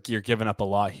feels like you're giving up a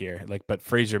lot here, like, but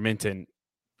Fraser Minton,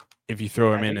 if you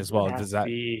throw him in as well, does that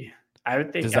be, I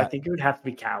think it would have to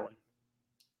be Cowan.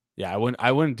 Yeah,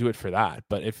 I wouldn't do it for that.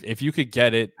 But if you could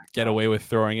get away with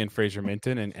throwing in Fraser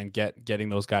Minton and getting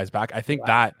those guys back, I think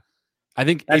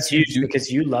that's huge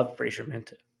because you love Fraser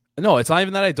Minton. No, it's not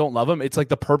even that I don't love him. It's like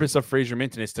the purpose of Fraser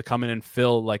Minton is to come in and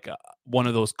fill like one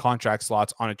of those contract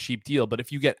slots on a cheap deal. But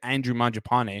if you get Andrew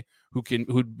Mangiapane,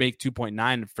 who'd make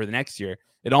 2.9 for the next year,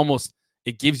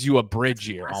 it gives you a bridge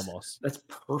year almost. That's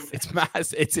perfect. It's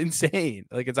mass. It's insane.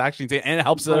 Like, it's actually insane, and it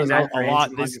helps us out a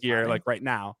lot this year. Like right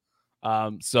now.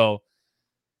 So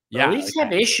yeah, at least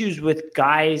have issues with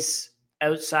guys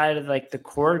outside of like the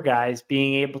core guys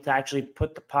being able to actually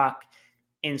put the puck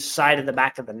inside of the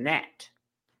back of the net.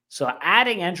 So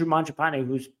adding Andrew Mangiapane,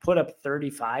 who's put up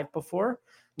 35 before,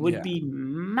 would be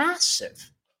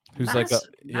massive. Who's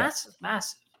massive.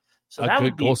 So that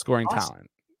would be goal scoring talent.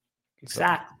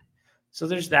 Exactly. So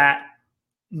there's that.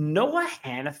 Noah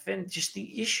Hannafin, just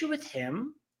the issue with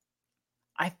him,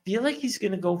 I feel like he's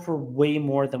going to go for way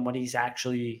more than what he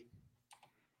actually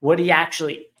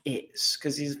is,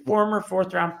 because he's former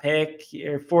fourth overall pick,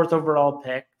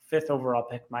 fifth overall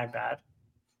pick. My bad.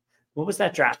 What was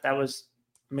that draft? That was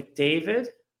McDavid.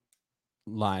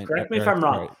 Correct me if I'm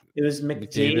wrong. Right. It was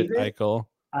McDavid,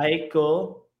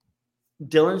 Eichel,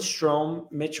 Dylan Strome,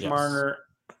 Mitch Marner,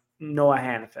 Noah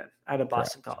Hannafin out of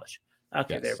Boston College.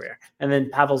 Okay, There we are. And then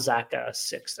Pavel Zacha,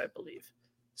 sixth, I believe.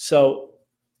 So,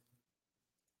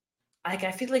 like,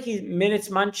 I feel like he's minutes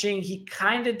munching. He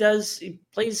kind of does. He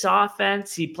plays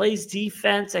offense. He plays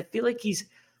defense. I feel like he's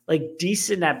like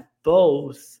decent at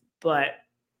both, but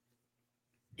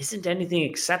isn't anything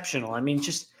exceptional. I mean,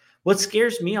 just what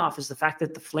scares me off is the fact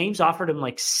that the Flames offered him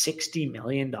like $60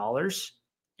 million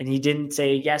and he didn't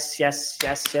say yes.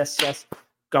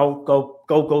 Go.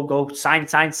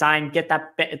 Sign. Get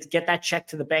that check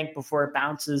to the bank before it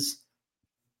bounces.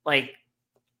 Like,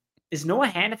 is Noah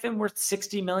Hannafin worth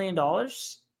 $60 million?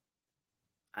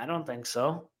 I don't think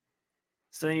so.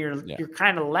 So you're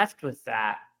kind of left with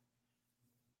that.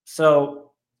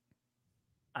 So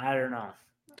I don't know.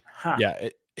 Huh. Yeah,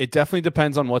 it definitely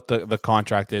depends on what the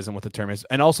contract is and what the term is.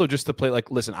 And also just to play like,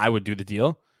 listen, I would do the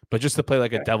deal, but just to play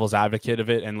like a devil's advocate of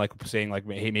it and like saying like,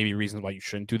 hey, maybe reasons why you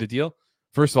shouldn't do the deal.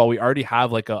 First of all, we already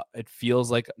have like it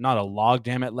feels like not a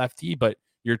logjam at lefty, but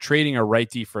you're trading a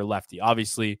righty for a lefty.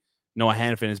 Obviously, Noah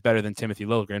Hannafin is better than Timothy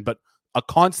Liljegren, but a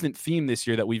constant theme this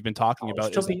year that we've been talking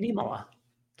about is Niemela.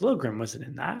 Liljegren wasn't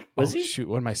in that, was he? Shoot,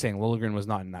 what am I saying? Liljegren was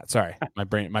not in that. Sorry, my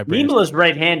brain. Niemela's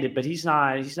right-handed, but he's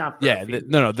not. Yeah,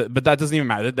 but that doesn't even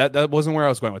matter. That wasn't where I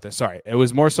was going with this. Sorry, it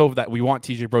was more so that we want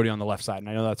TJ Brody on the left side, and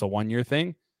I know that's a 1-year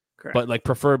thing. Correct. But like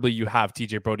preferably you have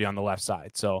TJ Brody on the left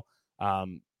side. So,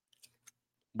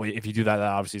 if you do that,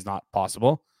 that obviously is not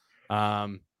possible.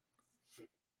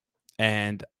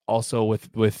 And also with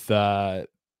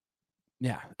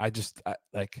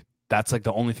that's like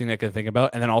the only thing I can think about.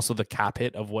 And then also the cap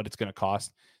hit of what it's going to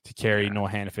cost to carry Noah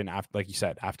Hannafin after, like you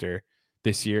said, after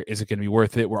this year. Is it going to be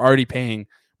worth it? We're already paying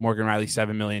Morgan Riley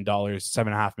 $7 million,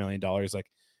 $7.5 million.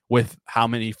 Like, with how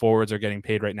many forwards are getting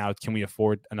paid right now, can we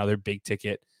afford another big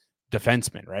ticket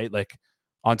defenseman, right? Like,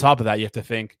 on top of that, you have to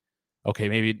think, okay,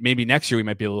 maybe next year we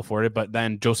might be able to afford it, but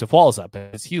then Joseph Wall's up.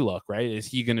 Does he look, right? Is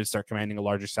he going to start commanding a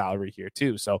larger salary here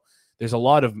too? So there's a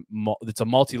lot of, it's a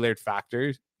multi-layered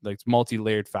factors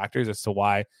as to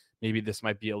why maybe this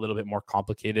might be a little bit more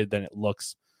complicated than it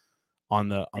looks on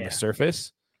the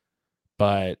surface.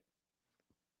 But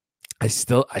I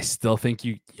still think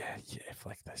if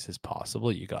like this is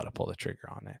possible, you got to pull the trigger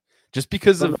on it just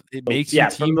because it makes your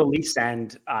team. From the Leafs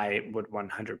end, I would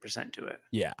 100% do it.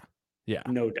 Yeah,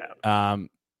 no doubt.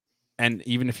 And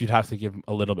even if you'd have to give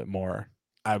a little bit more,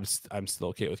 I'm still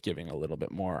okay with giving a little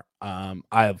bit more.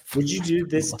 Would you do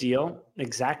this deal,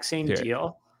 exact same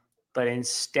deal, but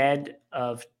instead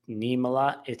of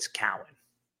Niemela, it's Cowan?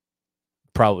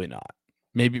 Probably not.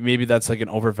 Maybe that's like an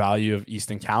overvalue of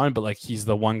Easton Cowan, but like he's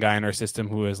the one guy in our system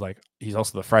who is like, he's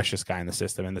also the freshest guy in the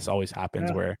system, and this always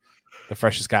happens where the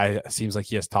freshest guy seems like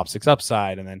he has top 6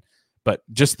 upside, but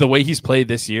just the way he's played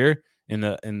this year in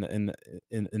the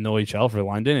OHL for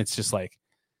London, it's just like,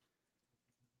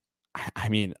 I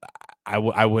mean, I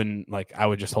wouldn't like, I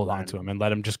would just hold on to him and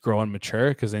let him just grow and mature,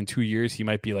 because in 2 years he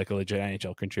might be like a legit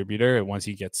NHL contributor once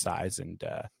he gets size and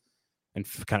and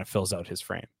kind of fills out his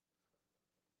frame.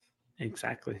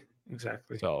 Exactly.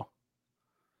 So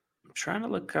I'm trying to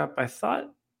look up. I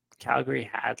thought Calgary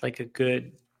had like a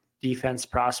good defense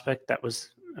prospect that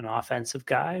was an offensive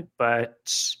guy,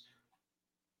 but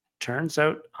turns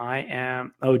out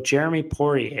Jeremy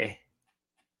Poirier.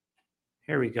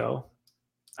 Here we go.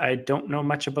 I don't know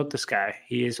much about this guy.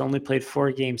 He has only played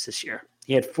 4 games this year.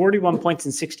 He had 41 points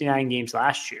in 69 games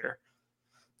last year.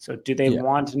 So do they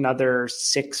want another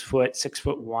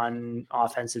 6'1"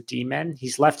 offensive D-man?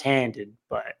 He's left-handed,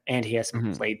 and he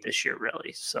hasn't played this year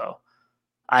really. So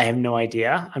I have no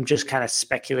idea. I'm just kind of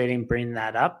speculating, bringing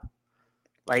that up.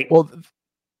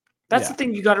 That's the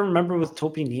thing you got to remember with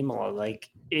Topi Niemola. Like,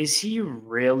 is he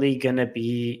really going to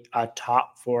be a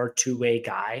top 4 two-way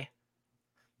guy?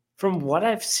 From what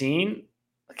I've seen,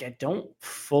 like, I don't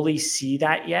fully see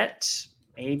that yet.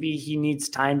 Maybe he needs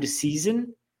time to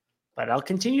season, but I'll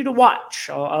continue to watch.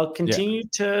 I'll continue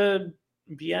to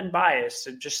be unbiased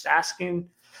and just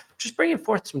bringing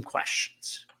forth some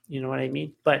questions. You know what I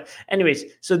mean? But anyways,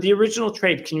 so the original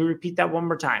trade, can you repeat that one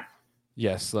more time?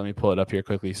 Yes, let me pull it up here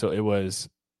quickly. So it was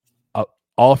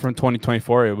all from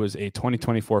 2024. It was a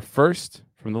 2024 first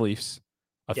from the Leafs,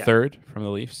 a third from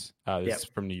the Leafs. This is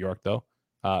from New York, though.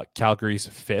 Calgary's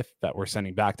 5th that we're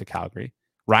sending back to Calgary.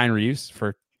 Ryan Reeves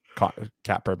for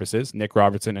cap purposes, Nick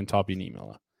Robertson and Topi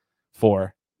Niemola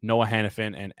for Noah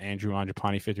Hannafin and Andrew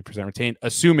Mangiapane, 50% retained,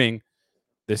 assuming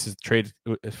this is trade.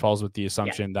 It falls with the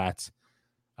assumption that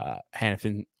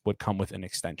Hannafin would come with an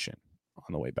extension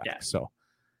on the way back. So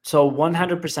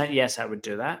 100% yes, I would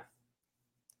do that.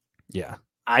 Yeah.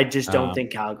 I just don't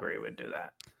think Calgary would do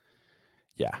that.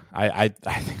 Yeah, I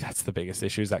think that's the biggest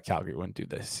issue, is that Calgary wouldn't do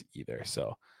this either.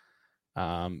 So,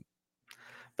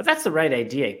 but that's the right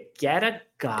idea. Get a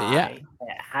guy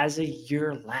that has a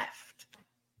year left.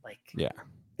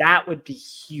 That would be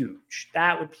huge.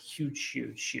 That would be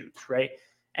huge, right?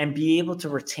 And be able to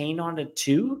retain on it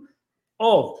too.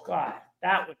 Oh God,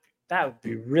 that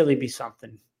would be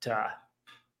something to,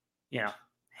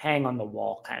 hang on the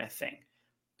wall kind of thing.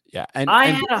 Yeah,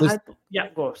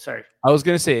 sorry. I was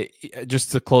gonna say,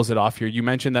 just to close it off here, you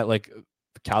mentioned that like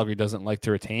Calgary doesn't like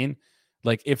to retain.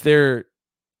 Like if they're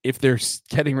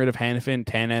getting rid of Hannafin,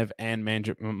 Tanev, and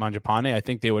Mangiapane, I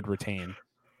think they would retain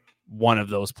one of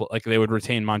those. Like they would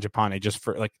retain Mangiapane just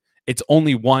for like, it's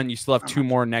only one. You still have 2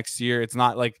 more next year. It's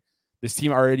not like this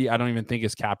team already, I don't even think,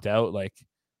 is capped out. Like,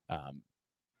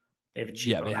 they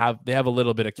have a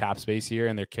little bit of cap space here,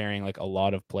 and they're carrying like a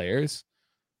lot of players,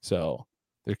 so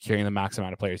they're carrying the max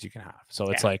amount of players you can have.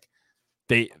 So it's like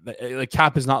like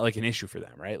cap is not like an issue for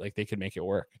them, right? Like they could make it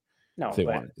work. No, if they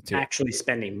but wanted to. Actually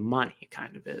spending money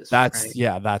kind of is. That's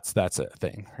right? that's a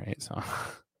thing, right? So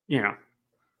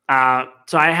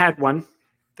so I had one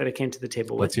that I came to the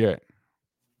table with. Let's hear it.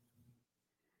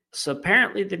 So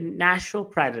apparently the Nashville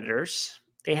Predators,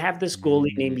 they have this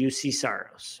goalie named UC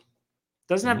Saros.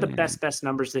 Doesn't have the best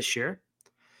numbers this year,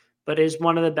 but is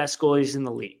one of the best goalies in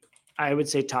the league. I would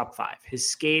say top 5. His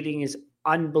skating is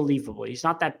unbelievable. He's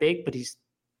not that big, but he's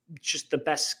just the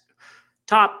best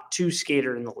top 2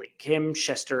 skater in the league. Him,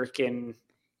 Shesterkin,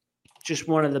 just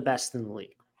one of the best in the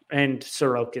league. And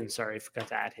Sorokin, sorry, I forgot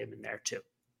to add him in there too.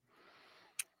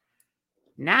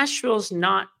 Nashville's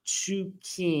not too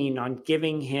keen on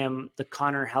giving him the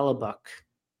Connor Hellebuck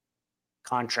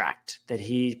contract that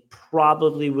he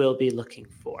probably will be looking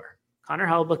for. Connor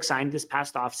Hellebuck signed this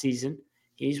past offseason.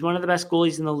 He's one of the best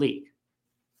goalies in the league.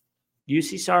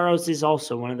 UC Saros is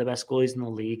also one of the best goalies in the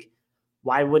league.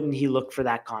 Why wouldn't he look for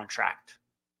that contract?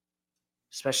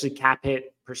 Especially cap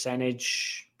hit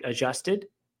percentage adjusted,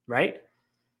 right?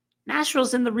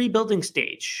 Nashville's in the rebuilding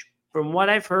stage. From what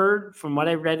I've heard, from what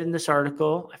I read in this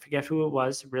article, I forget who it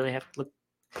was. I really have to look.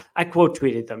 I quote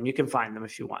tweeted them. You can find them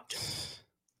if you want to.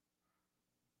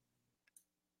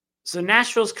 So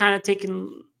Nashville's kind of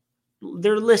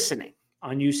they're listening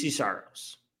on UC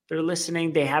Saros. They're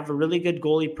listening. They have a really good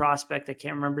goalie prospect. I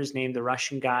can't remember his name. The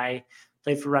Russian guy,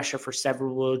 played for Russia for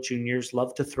several World Juniors,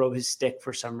 loved to throw his stick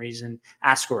for some reason.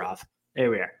 Askarov.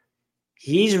 There we are.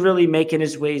 He's really making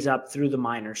his ways up through the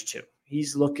minors too.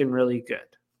 He's looking really good.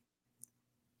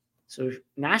 So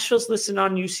Nashville's listening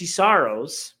on UC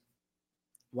Saros.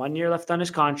 1 year left on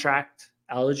his contract.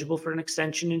 Eligible for an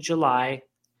extension in July.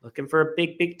 Looking for a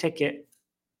big ticket.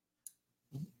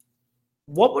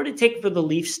 What would it take for the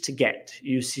Leafs to get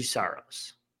UC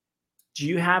Saros? Do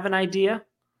you have an idea?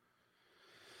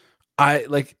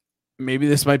 Maybe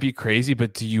this might be crazy,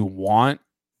 but do you want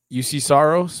UC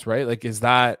Saros, right? Like, is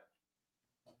that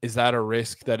a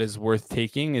risk that is worth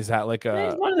taking? Is that like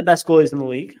He's one of the best goalies in the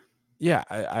league? Yeah,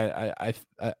 I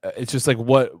it's just like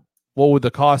what would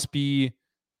the cost be?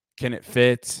 Can it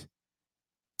fit?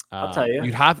 I'll tell you.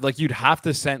 You'd have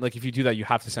to send, like, if you do that, you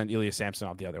have to send Ilya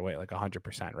Samsonov the other way, like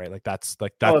 100%, right? Like that's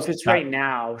If it's right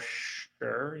now,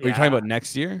 sure. Are you talking about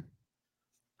next year?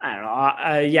 I don't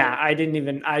know. Yeah,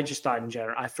 I just thought in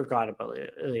general. I forgot about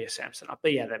Ilya Samsonov,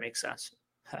 but yeah, that makes sense.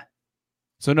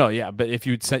 So no, yeah, but if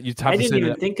you'd have I to didn't send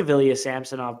even think of Ilya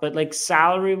Samsonov, but like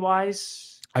salary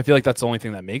wise, I feel like that's the only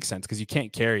thing that makes sense because you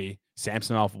can't carry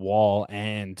Samsonov, Wall,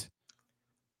 and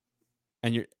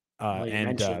you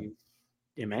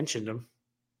mentioned him.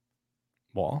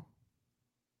 Wall.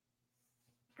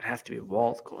 It'd have to be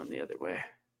Walt going the other way.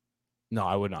 No,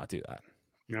 I would not do that.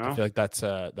 No, I feel like that's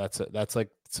like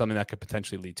something that could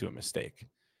potentially lead to a mistake.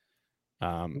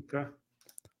 Okay.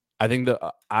 I think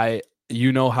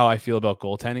you know how I feel about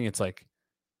goaltending. It's like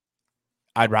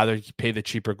I'd rather pay the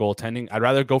cheaper goaltending. I'd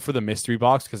rather go for the mystery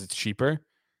box because it's cheaper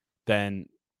than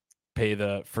pay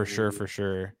the for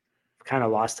sure. Kind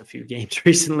of lost a few games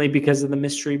recently because of the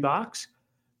mystery box.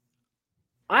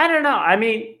 I don't know. I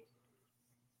mean,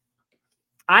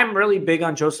 I'm really big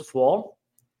on Joseph Woll,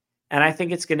 and I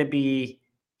think it's going to be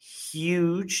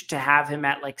huge to have him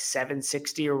at like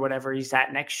 760 or whatever he's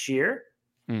at next year.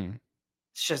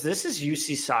 It's just this is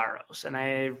UC Saros, and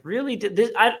I really did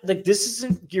this. This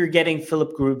isn't you're getting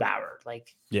Philip Grubauer.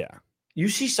 Like, yeah,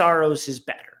 UC Saros is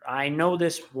better. I know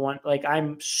this one. Like,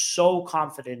 I'm so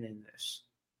confident in this.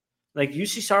 Like,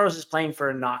 UC Saros is playing for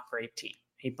a not great team.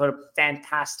 He put up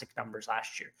fantastic numbers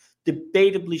last year.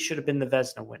 Debatably should have been the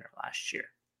Vezina winner last year.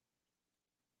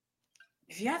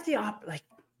 If you have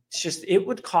it's just it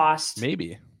would cost.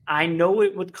 Maybe I know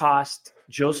it would cost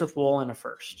Joseph Woll and a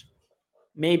first.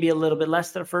 Maybe a little bit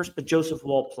less than a first, but Joseph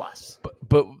Woll plus.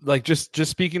 But like just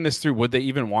speaking this through, would they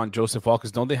even want Joseph Woll?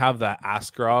 Because don't they have that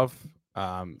Askarov?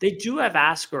 They do have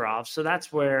Askarov, so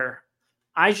that's where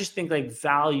I just think like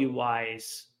value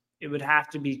wise, it would have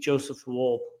to be Joseph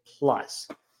Woll plus.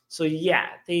 So yeah,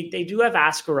 they do have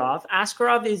Askarov.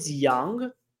 Askarov is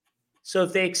young, so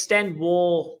if they extend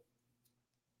Woll,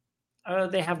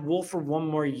 they have Woll for one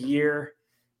more year.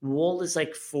 Woll is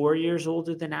like 4 years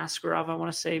older than Askarov, I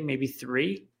want to say, maybe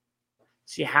 3.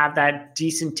 So you have that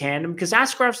decent tandem because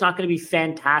Askarov's not going to be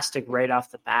fantastic right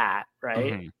off the bat,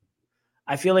 right? Mm-hmm.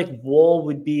 I feel like Woll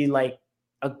would be like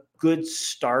a good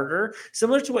starter,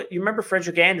 similar to what you remember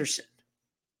Frederik Andersen.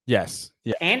 Yes.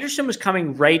 Yeah. Andersen was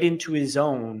coming right into his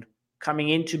own, coming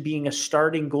into being a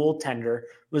starting goaltender,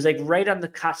 was like right on the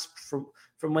cusp from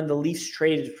when the Leafs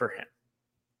traded for him,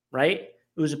 right?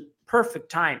 It was a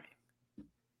perfect timing.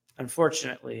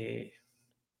 Unfortunately,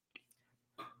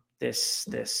 this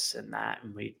and that,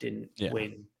 and we didn't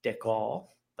win dick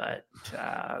all, but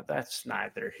that's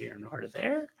neither here nor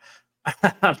there.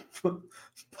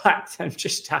 But I'm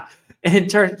just in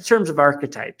terms of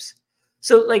archetypes.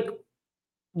 So, like,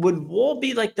 would Woll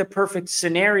be like the perfect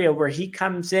scenario where he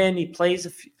comes in, he plays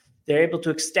they're able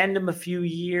to extend him a few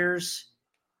years,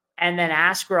 and then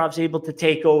Askarov's able to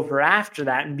take over after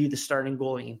that and be the starting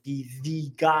goalie and be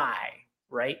the guy.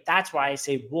 Right. That's why I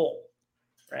say Woll.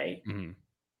 Right. Mm-hmm.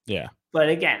 Yeah. But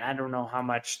again, I don't know how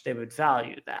much they would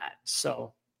value that.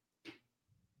 So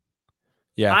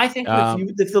yeah, I think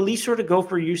if the Leafs were to go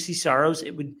for UC Saros,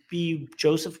 it would be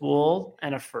Joseph Woll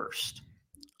and a first.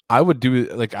 I would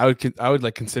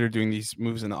like consider doing these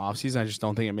moves in the offseason. I just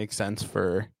don't think it makes sense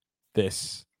for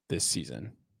this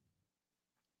season.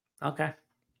 Okay.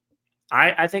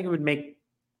 I think it would make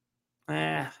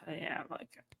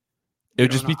it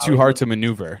would just be too hard to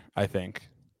maneuver, I think.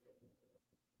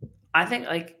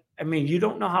 You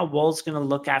don't know how Woll's going to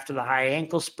look after the high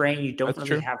ankle sprain. You don't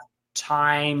really have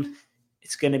time.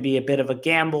 It's going to be a bit of a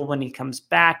gamble when he comes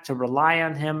back to rely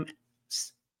on him.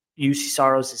 UC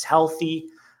Saros is healthy.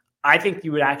 I think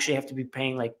you would actually have to be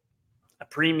paying like a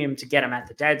premium to get him at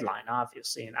the deadline,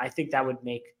 obviously. And I think that would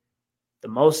make the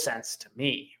most sense to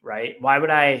me, right? Why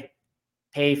would I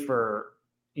pay for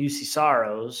UC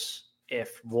Saros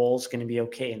if Woll's going to be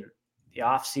okay in the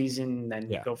offseason,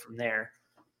 then you go from there?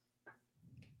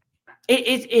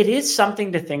 It is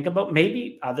something to think about.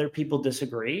 Maybe other people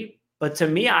disagree, but to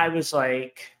me, I was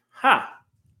like,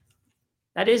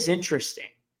 that is interesting.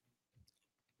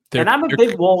 And I'm a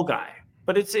big Woll guy,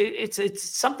 but it's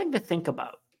something to think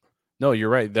about. No, you're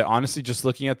right. Honestly, just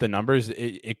looking at the numbers,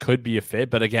 it could be a fit,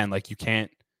 but again, like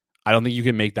I don't think you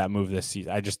can make that move this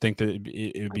season. I just think that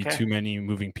it would be too many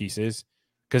moving pieces.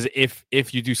 Because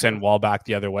if you do send Woll back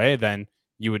the other way, then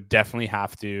you would definitely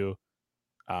have to,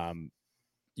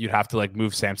 you'd have to like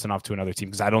move Samsonov to another team.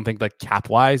 Because I don't think like cap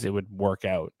wise it would work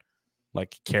out,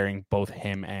 like carrying both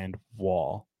him and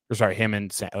Woll, him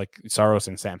and like Saros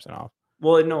and Samsonov.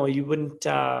 Well, no, you wouldn't.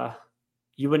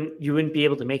 You wouldn't be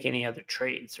able to make any other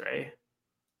trades, right?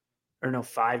 or no,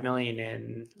 5 million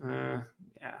in.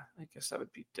 Yeah, I guess that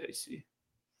would be dicey.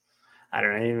 I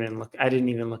don't know. I didn't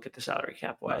even look at the salary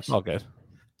cap wise. That's all good.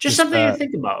 Just something to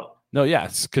think about. No,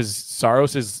 yes, because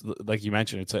Saros is, like you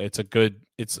mentioned, it's a good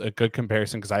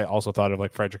comparison, because I also thought of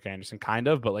like Frederick Anderson kind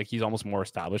of, but like he's almost more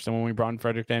established than when we brought in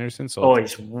Frederick Anderson. So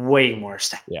he's way more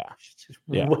established.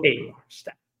 Yeah. Way more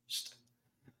established.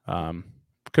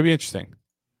 Could be interesting.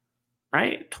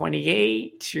 Right?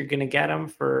 28, you're gonna get him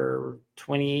for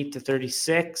 28 to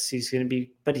 36. He's gonna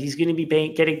be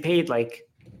getting paid like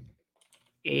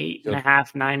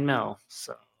 8.5, 9 mil.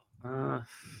 So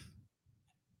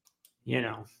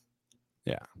Yeah.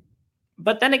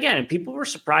 But then again, people were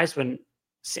surprised when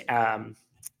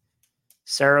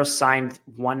Saros signed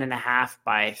 1.5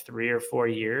 by 3 or 4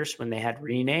 years when they had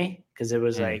Rene, because it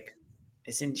was like,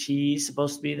 isn't he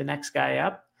supposed to be the next guy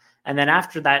up? And then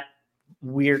after that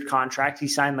weird contract, he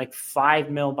signed like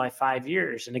 5 mil by 5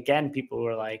 years. And again, people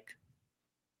were like,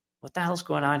 what the hell's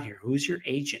going on here? Who's your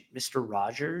agent? Mr.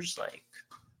 Rogers? Like,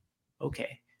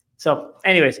 okay. So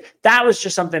anyways, that was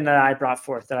just something that I brought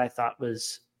forth that I thought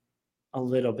was a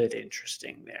little bit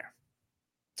interesting there.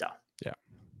 So, yeah.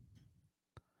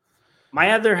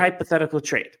 My other hypothetical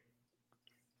trade.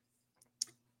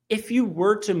 If you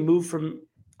were to move from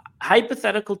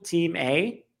hypothetical team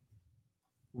A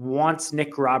wants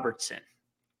Nick Robertson,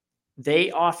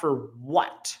 they offer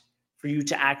what for you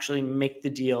to actually make the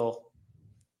deal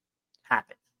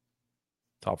happen?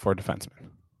 Top 4 defenseman.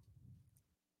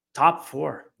 Top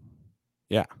 4.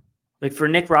 Yeah. Like for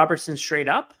Nick Robertson straight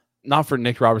up? Not for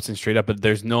Nick Robertson straight up, but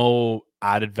there's no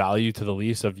added value to the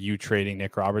Leafs of you trading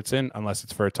Nick Robertson unless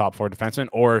it's for a top 4 defenseman,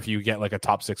 or if you get like a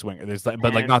top 6 winger. There's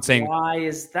but like not saying why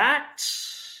is that?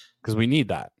 Because we need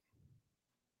that.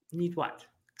 Need what?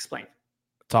 Explain.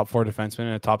 Top 4 defenseman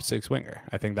and a top 6 winger.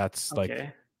 I think that's okay.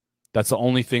 Like that's the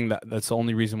only thing that's the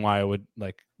only reason why I would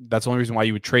like. That's the only reason why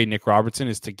you would trade Nick Robertson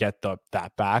is to get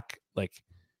that back. Like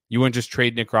you wouldn't just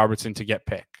trade Nick Robertson to get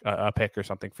a pick or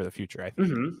something for the future. I think.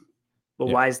 Mm-hmm. But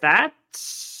why is that?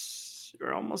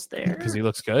 You're almost there. Because he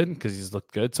looks good. Because he's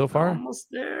looked good so far. Almost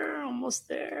there. Almost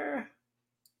there.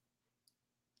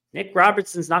 Nick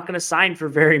Robertson's not going to sign for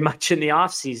very much in the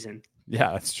offseason.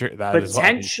 Yeah, that's true. That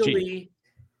potentially,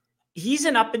 he's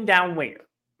an up and down winger.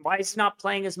 Why is he not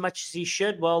playing as much as he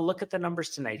should? Well, look at the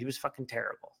numbers tonight. He was fucking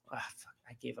terrible. Fuck,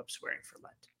 I gave up swearing for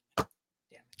Lent.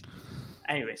 Yeah.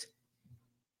 Anyways,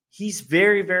 he's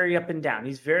very, very up and down.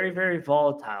 He's very, very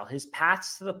volatile. His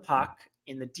paths to the puck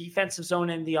in the defensive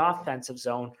zone and the offensive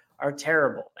zone are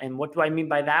terrible. And what do I mean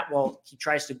by that? Well, he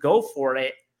tries to go for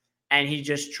it, and he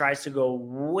just tries to go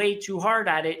way too hard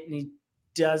at it, and he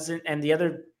doesn't. And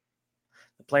the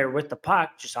player with the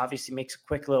puck just obviously makes a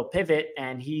quick little pivot,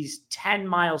 and he's 10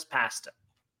 miles past him,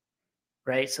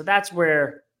 right? So that's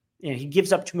where he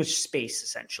gives up too much space,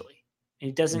 essentially. And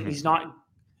he doesn't.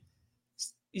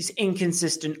 He's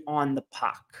inconsistent on the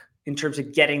puck in terms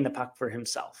of getting the puck for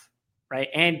himself, right?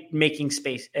 And making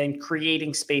space and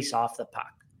creating space off the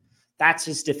puck. That's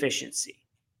his deficiency,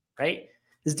 right?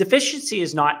 His deficiency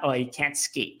is not, he can't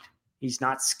skate. He's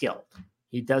not skilled.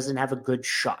 He doesn't have a good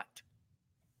shot.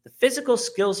 The physical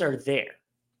skills are there.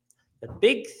 The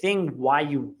big thing why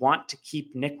you want to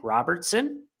keep Nick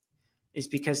Robertson is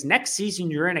because next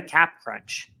season you're in a cap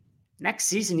crunch. Next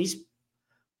season,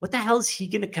 what the hell is he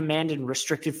going to command in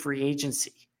restricted free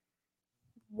agency?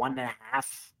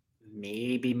 1.5,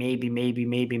 maybe.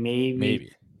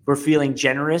 We're feeling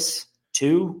generous,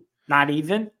 2, not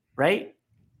even, right?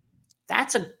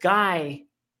 That's a guy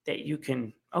that you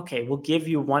can, we'll give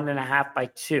you 1.5 by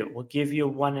 2. We'll give you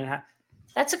 1.5.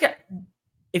 That's a guy.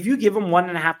 If you give him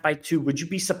 1.5 by 2, would you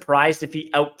be surprised if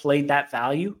he outplayed that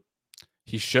value?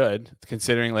 He should,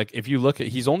 considering like if you look at,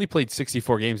 he's only played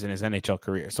 64 games in his NHL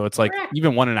career. So it's like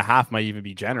even 1.5 might even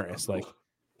be generous. Like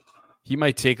he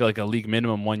might take like a league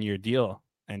minimum 1-year deal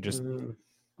and just.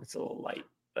 It's a little light,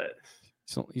 but.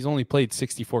 So he's only played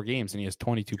 64 games and he has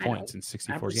 22 points in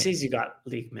 64 games. He got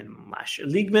league minimum last year.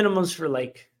 League minimums for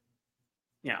like,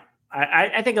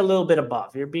 I think a little bit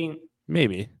above. You're being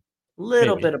maybe a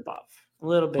little bit above, a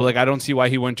little bit. But like, I don't see why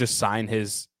he wouldn't just sign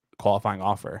his qualifying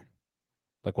offer.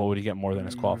 Like, what would he get more than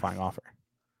his qualifying offer?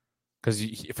 Because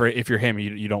if you're him,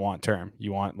 you don't want term.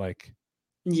 You want like.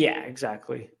 Yeah,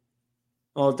 exactly.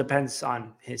 Well, it depends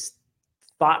on his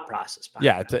thought process.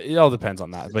 It all depends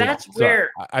on that. But that's where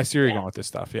I see where you're going with this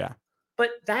stuff. Yeah. But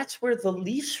that's where the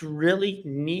Leafs really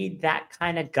need that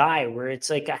kind of guy where it's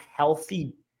like a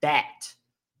healthy bet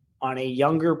on a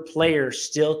younger player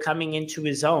still coming into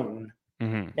his own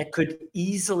that could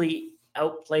easily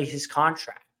outplay his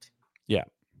contract. Yeah.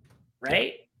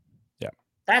 Right? Yeah.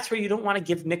 That's where you don't want to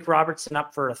give Nick Robertson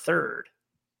up for a third.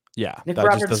 Yeah, Nick that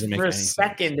Roberts just doesn't make for a any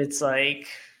second, sense. it's like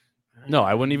No,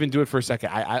 I wouldn't even do it for a second.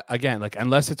 I again, like,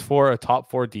 unless it's for a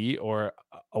top 4D or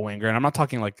a winger, and I'm not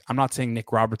talking like, I'm not saying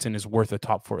Nick Robertson is worth a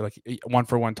top 4, like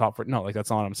 1-for-1 top 4. No, like, that's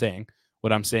not what I'm saying.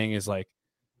 What I'm saying is, like,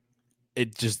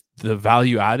 it just, the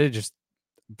value added just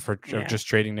for just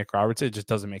trading Nick Robertson, it just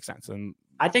doesn't make sense. And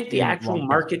I think the actual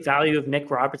market value of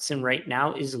Nick Robertson right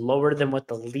now is lower than what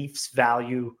the Leafs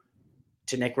value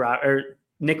to Nick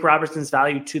Robertson's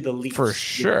value to the Leafs. For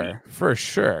sure.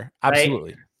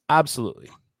 Absolutely. Right? Absolutely.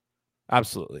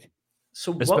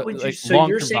 So what would you, like, so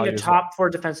you're saying a top 4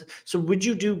 defensive. So would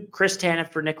you do Chris Tanev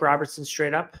for Nick Robertson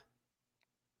straight up?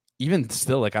 Even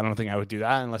still, like, I don't think I would do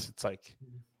that unless it's like,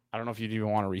 I don't know if you'd even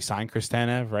want to re-sign Chris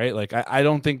Tanev, right? Like, I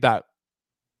don't think that,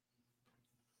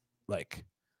 like,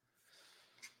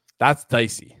 that's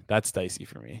dicey. That's dicey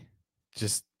for me.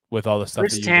 Just with all the stuff.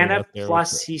 Chris Tanev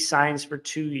plus he signs for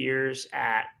 2 years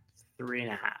at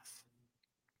 3.5.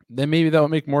 Then maybe that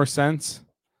would make more sense.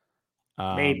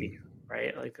 Maybe,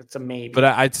 right? Like, it's a maybe. But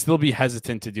I'd still be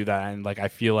hesitant to do that. And, like, I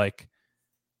feel like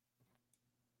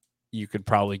you could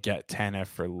probably get Tanev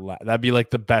for that'd be like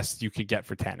the best you could get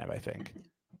for Tanev, I think.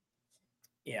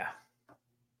 Yeah.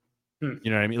 You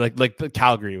know what I mean? Like the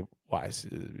Calgary wise.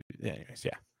 Anyways,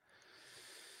 yeah.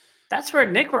 That's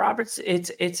where Nick Roberts,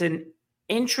 it's an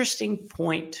interesting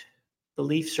point the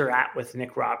Leafs are at with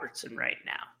Nick Robertson right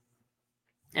now.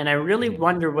 And I really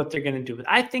wonder what they're going to do with it.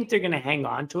 I think they're going to hang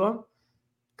on to him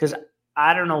because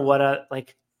I don't know what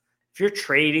like, if you're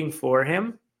trading for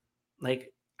him,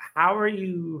 like, how are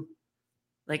you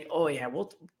like, oh yeah,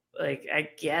 I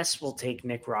guess we'll take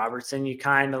Nick Robertson. You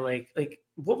kind of like,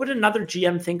 what would another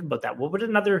GM think about that? What would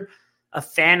a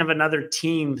fan of another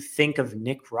team think of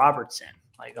Nick Robertson?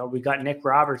 Like, oh, we got Nick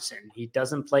Robertson. He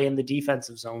doesn't play in the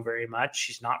defensive zone very much.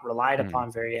 He's not relied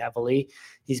upon very heavily.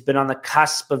 He's been on the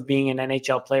cusp of being an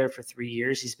NHL player for 3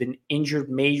 years. He's been injured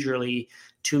majorly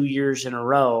 2 years in a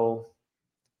row,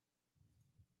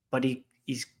 but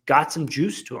he's got some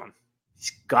juice to him.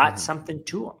 He's got something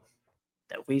to him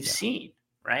that we've seen,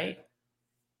 right?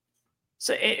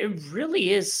 So it really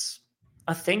is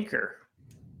a thinker.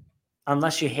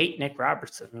 Unless you hate Nick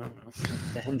Robertson. I don't know.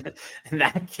 Then in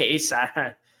that case,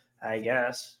 I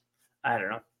guess. I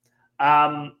don't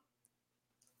know.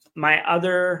 My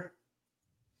other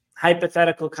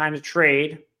hypothetical kind of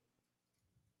trade,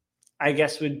 I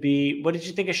guess, would be, what did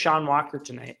you think of Sean Walker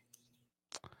tonight?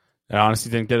 I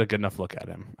honestly didn't get a good enough look at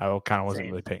him. I kind of wasn't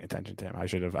really paying attention to him. I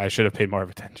should have paid more of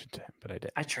attention to him, but I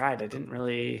did. I tried. I didn't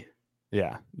really.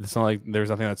 Yeah, it's not like there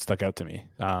was nothing that stuck out to me.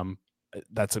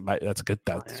 That's good.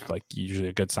 That's like usually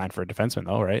a good sign for a defenseman,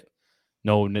 though, right?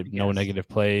 No negative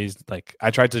plays. Like,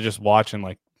 I tried to just watch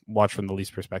watch from the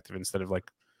Leafs perspective instead of like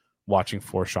watching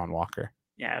for Sean Walker.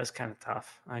 Yeah, it was kind of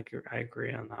tough. I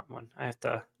agree on that one. I have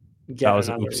to. That was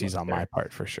an oopsies on my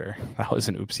part for sure. That was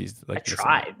an oopsies. Like, I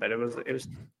tried, but it was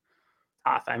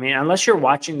tough. I mean, unless you're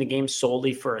watching the game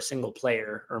solely for a single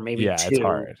player or maybe two, it's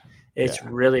hard. It's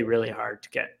really, really hard to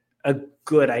get a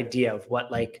good idea of what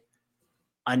like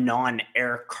a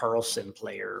non-Erik Karlsson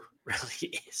player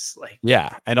really is like.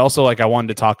 Yeah, and also like I wanted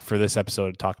to talk for this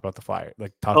episode, talk about the Flyers,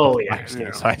 like talk about the Flyers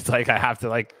game. So it's like I have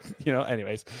to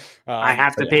anyways. I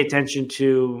have to pay attention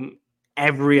to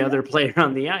every other player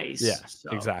on the ice. Yeah,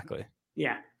 exactly.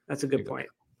 Yeah, that's a good point.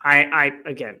 I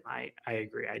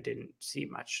agree. I didn't see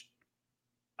much.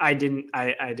 I didn't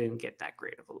get that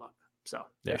great of a look. So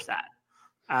there's that.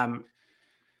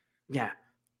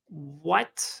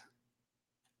 What?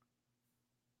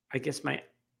 I guess my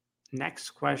next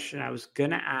question, I was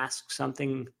going to ask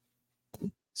something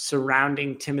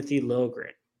surrounding Timothy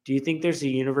Liljegren. Do you think there's a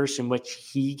universe in which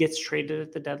he gets traded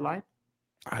at the deadline?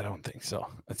 I don't think so.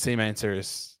 The same answer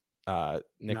is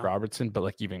Nick Robertson, but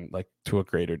like even like to a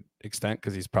greater extent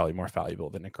because he's probably more valuable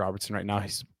than Nick Robertson right now.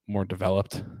 He's more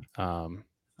developed.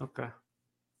 Okay.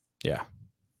 Yeah.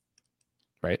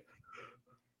 Right.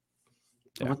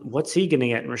 Yeah. What's he going to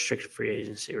get in restricted free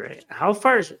agency, right? How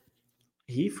far is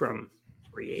he from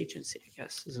free agency, I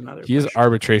guess, is another question. Is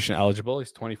arbitration eligible.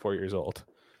 He's 24 years old.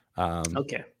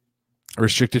 Okay.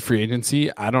 Restricted free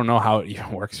agency, I don't know how it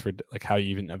even works for like how you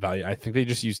even evaluate. I think they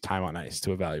just use time on ice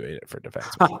to evaluate it for defense.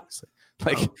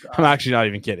 I'm actually not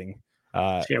even kidding.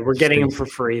 We're getting him for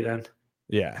free then.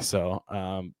 Yeah, so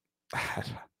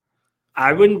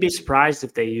I wouldn't be surprised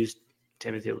if they used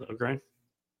Timothy Liljegren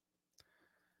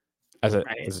as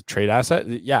a trade asset.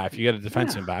 Yeah, if you get a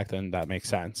defenseman back, then that makes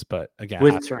sense. But again,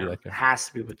 with term, has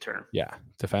to be with term. Yeah,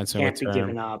 defenseman can't with be term.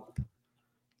 giving up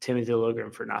Timothy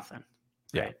Liljegren for nothing.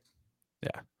 Yeah, right?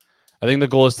 Yeah. I think the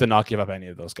goal is to not give up any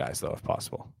of those guys, though, if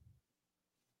possible.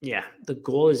 Yeah, the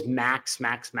goal is max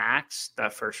the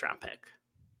first round pick.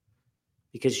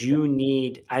 because you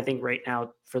need, I think right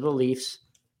now for the Leafs,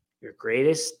 your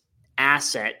greatest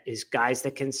asset is guys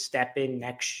that can step in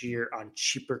next year on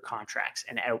cheaper contracts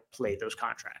and outplay those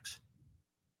contracts.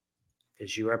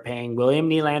 Because you are paying William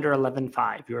Nylander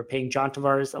 11.5. You are paying John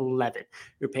Tavares 11.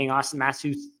 You're paying Austin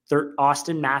Matthews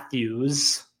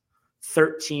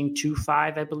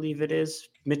 13.25, I believe it is.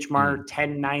 Mitch Marner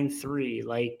 10.93.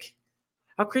 Like,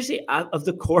 how crazy of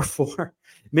the core four?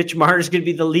 Mitch Marner is going to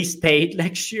be the least paid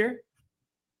next year.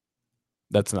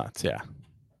 That's nuts. Yeah.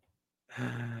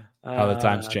 How the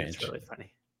times change. It's really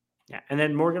funny. Yeah. And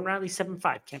then Morgan Riley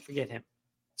 7.5. Can't forget him.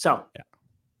 So,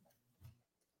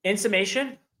 in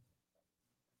summation,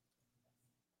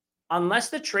 unless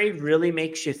the trade really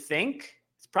makes you think,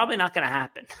 it's probably not going to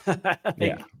happen.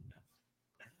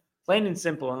 Plain and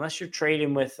simple. Unless you're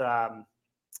trading with, what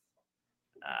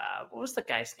was the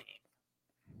guy's name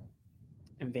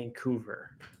in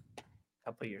Vancouver a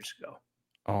couple years ago?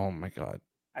 Oh my God.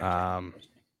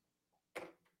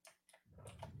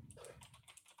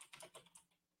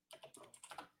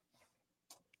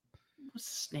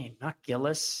 What's his name? Not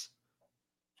Gillis.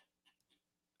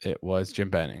 It was Jim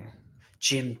Benning.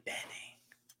 Jim Benning.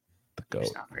 The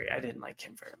GOAT. I didn't like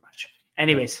him very much.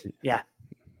 Anyways, yeah.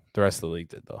 The rest of the league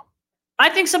did, though. I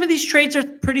think some of these trades are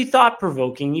pretty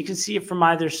thought-provoking. You can see it from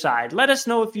either side. Let us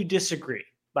know if you disagree.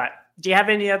 But do you have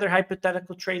any other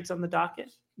hypothetical trades on the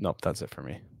docket? Nope, that's it for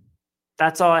me.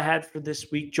 That's all I had for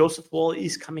this week. Joseph Woll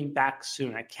is coming back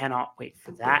soon. I cannot wait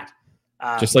for that.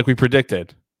 Just like we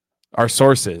predicted. Our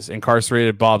sources,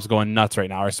 incarcerated Bob's going nuts right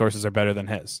now. Our sources are better than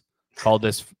his. Called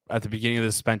this at the beginning of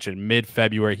the suspension.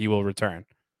 Mid-February, he will return.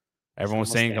 Everyone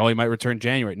was saying, he might return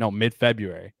January. No,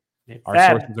 mid-February. Our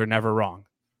sources are never wrong.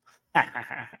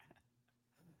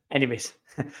 Anyways,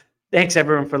 thanks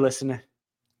everyone for listening.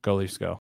 Go Leafs, go.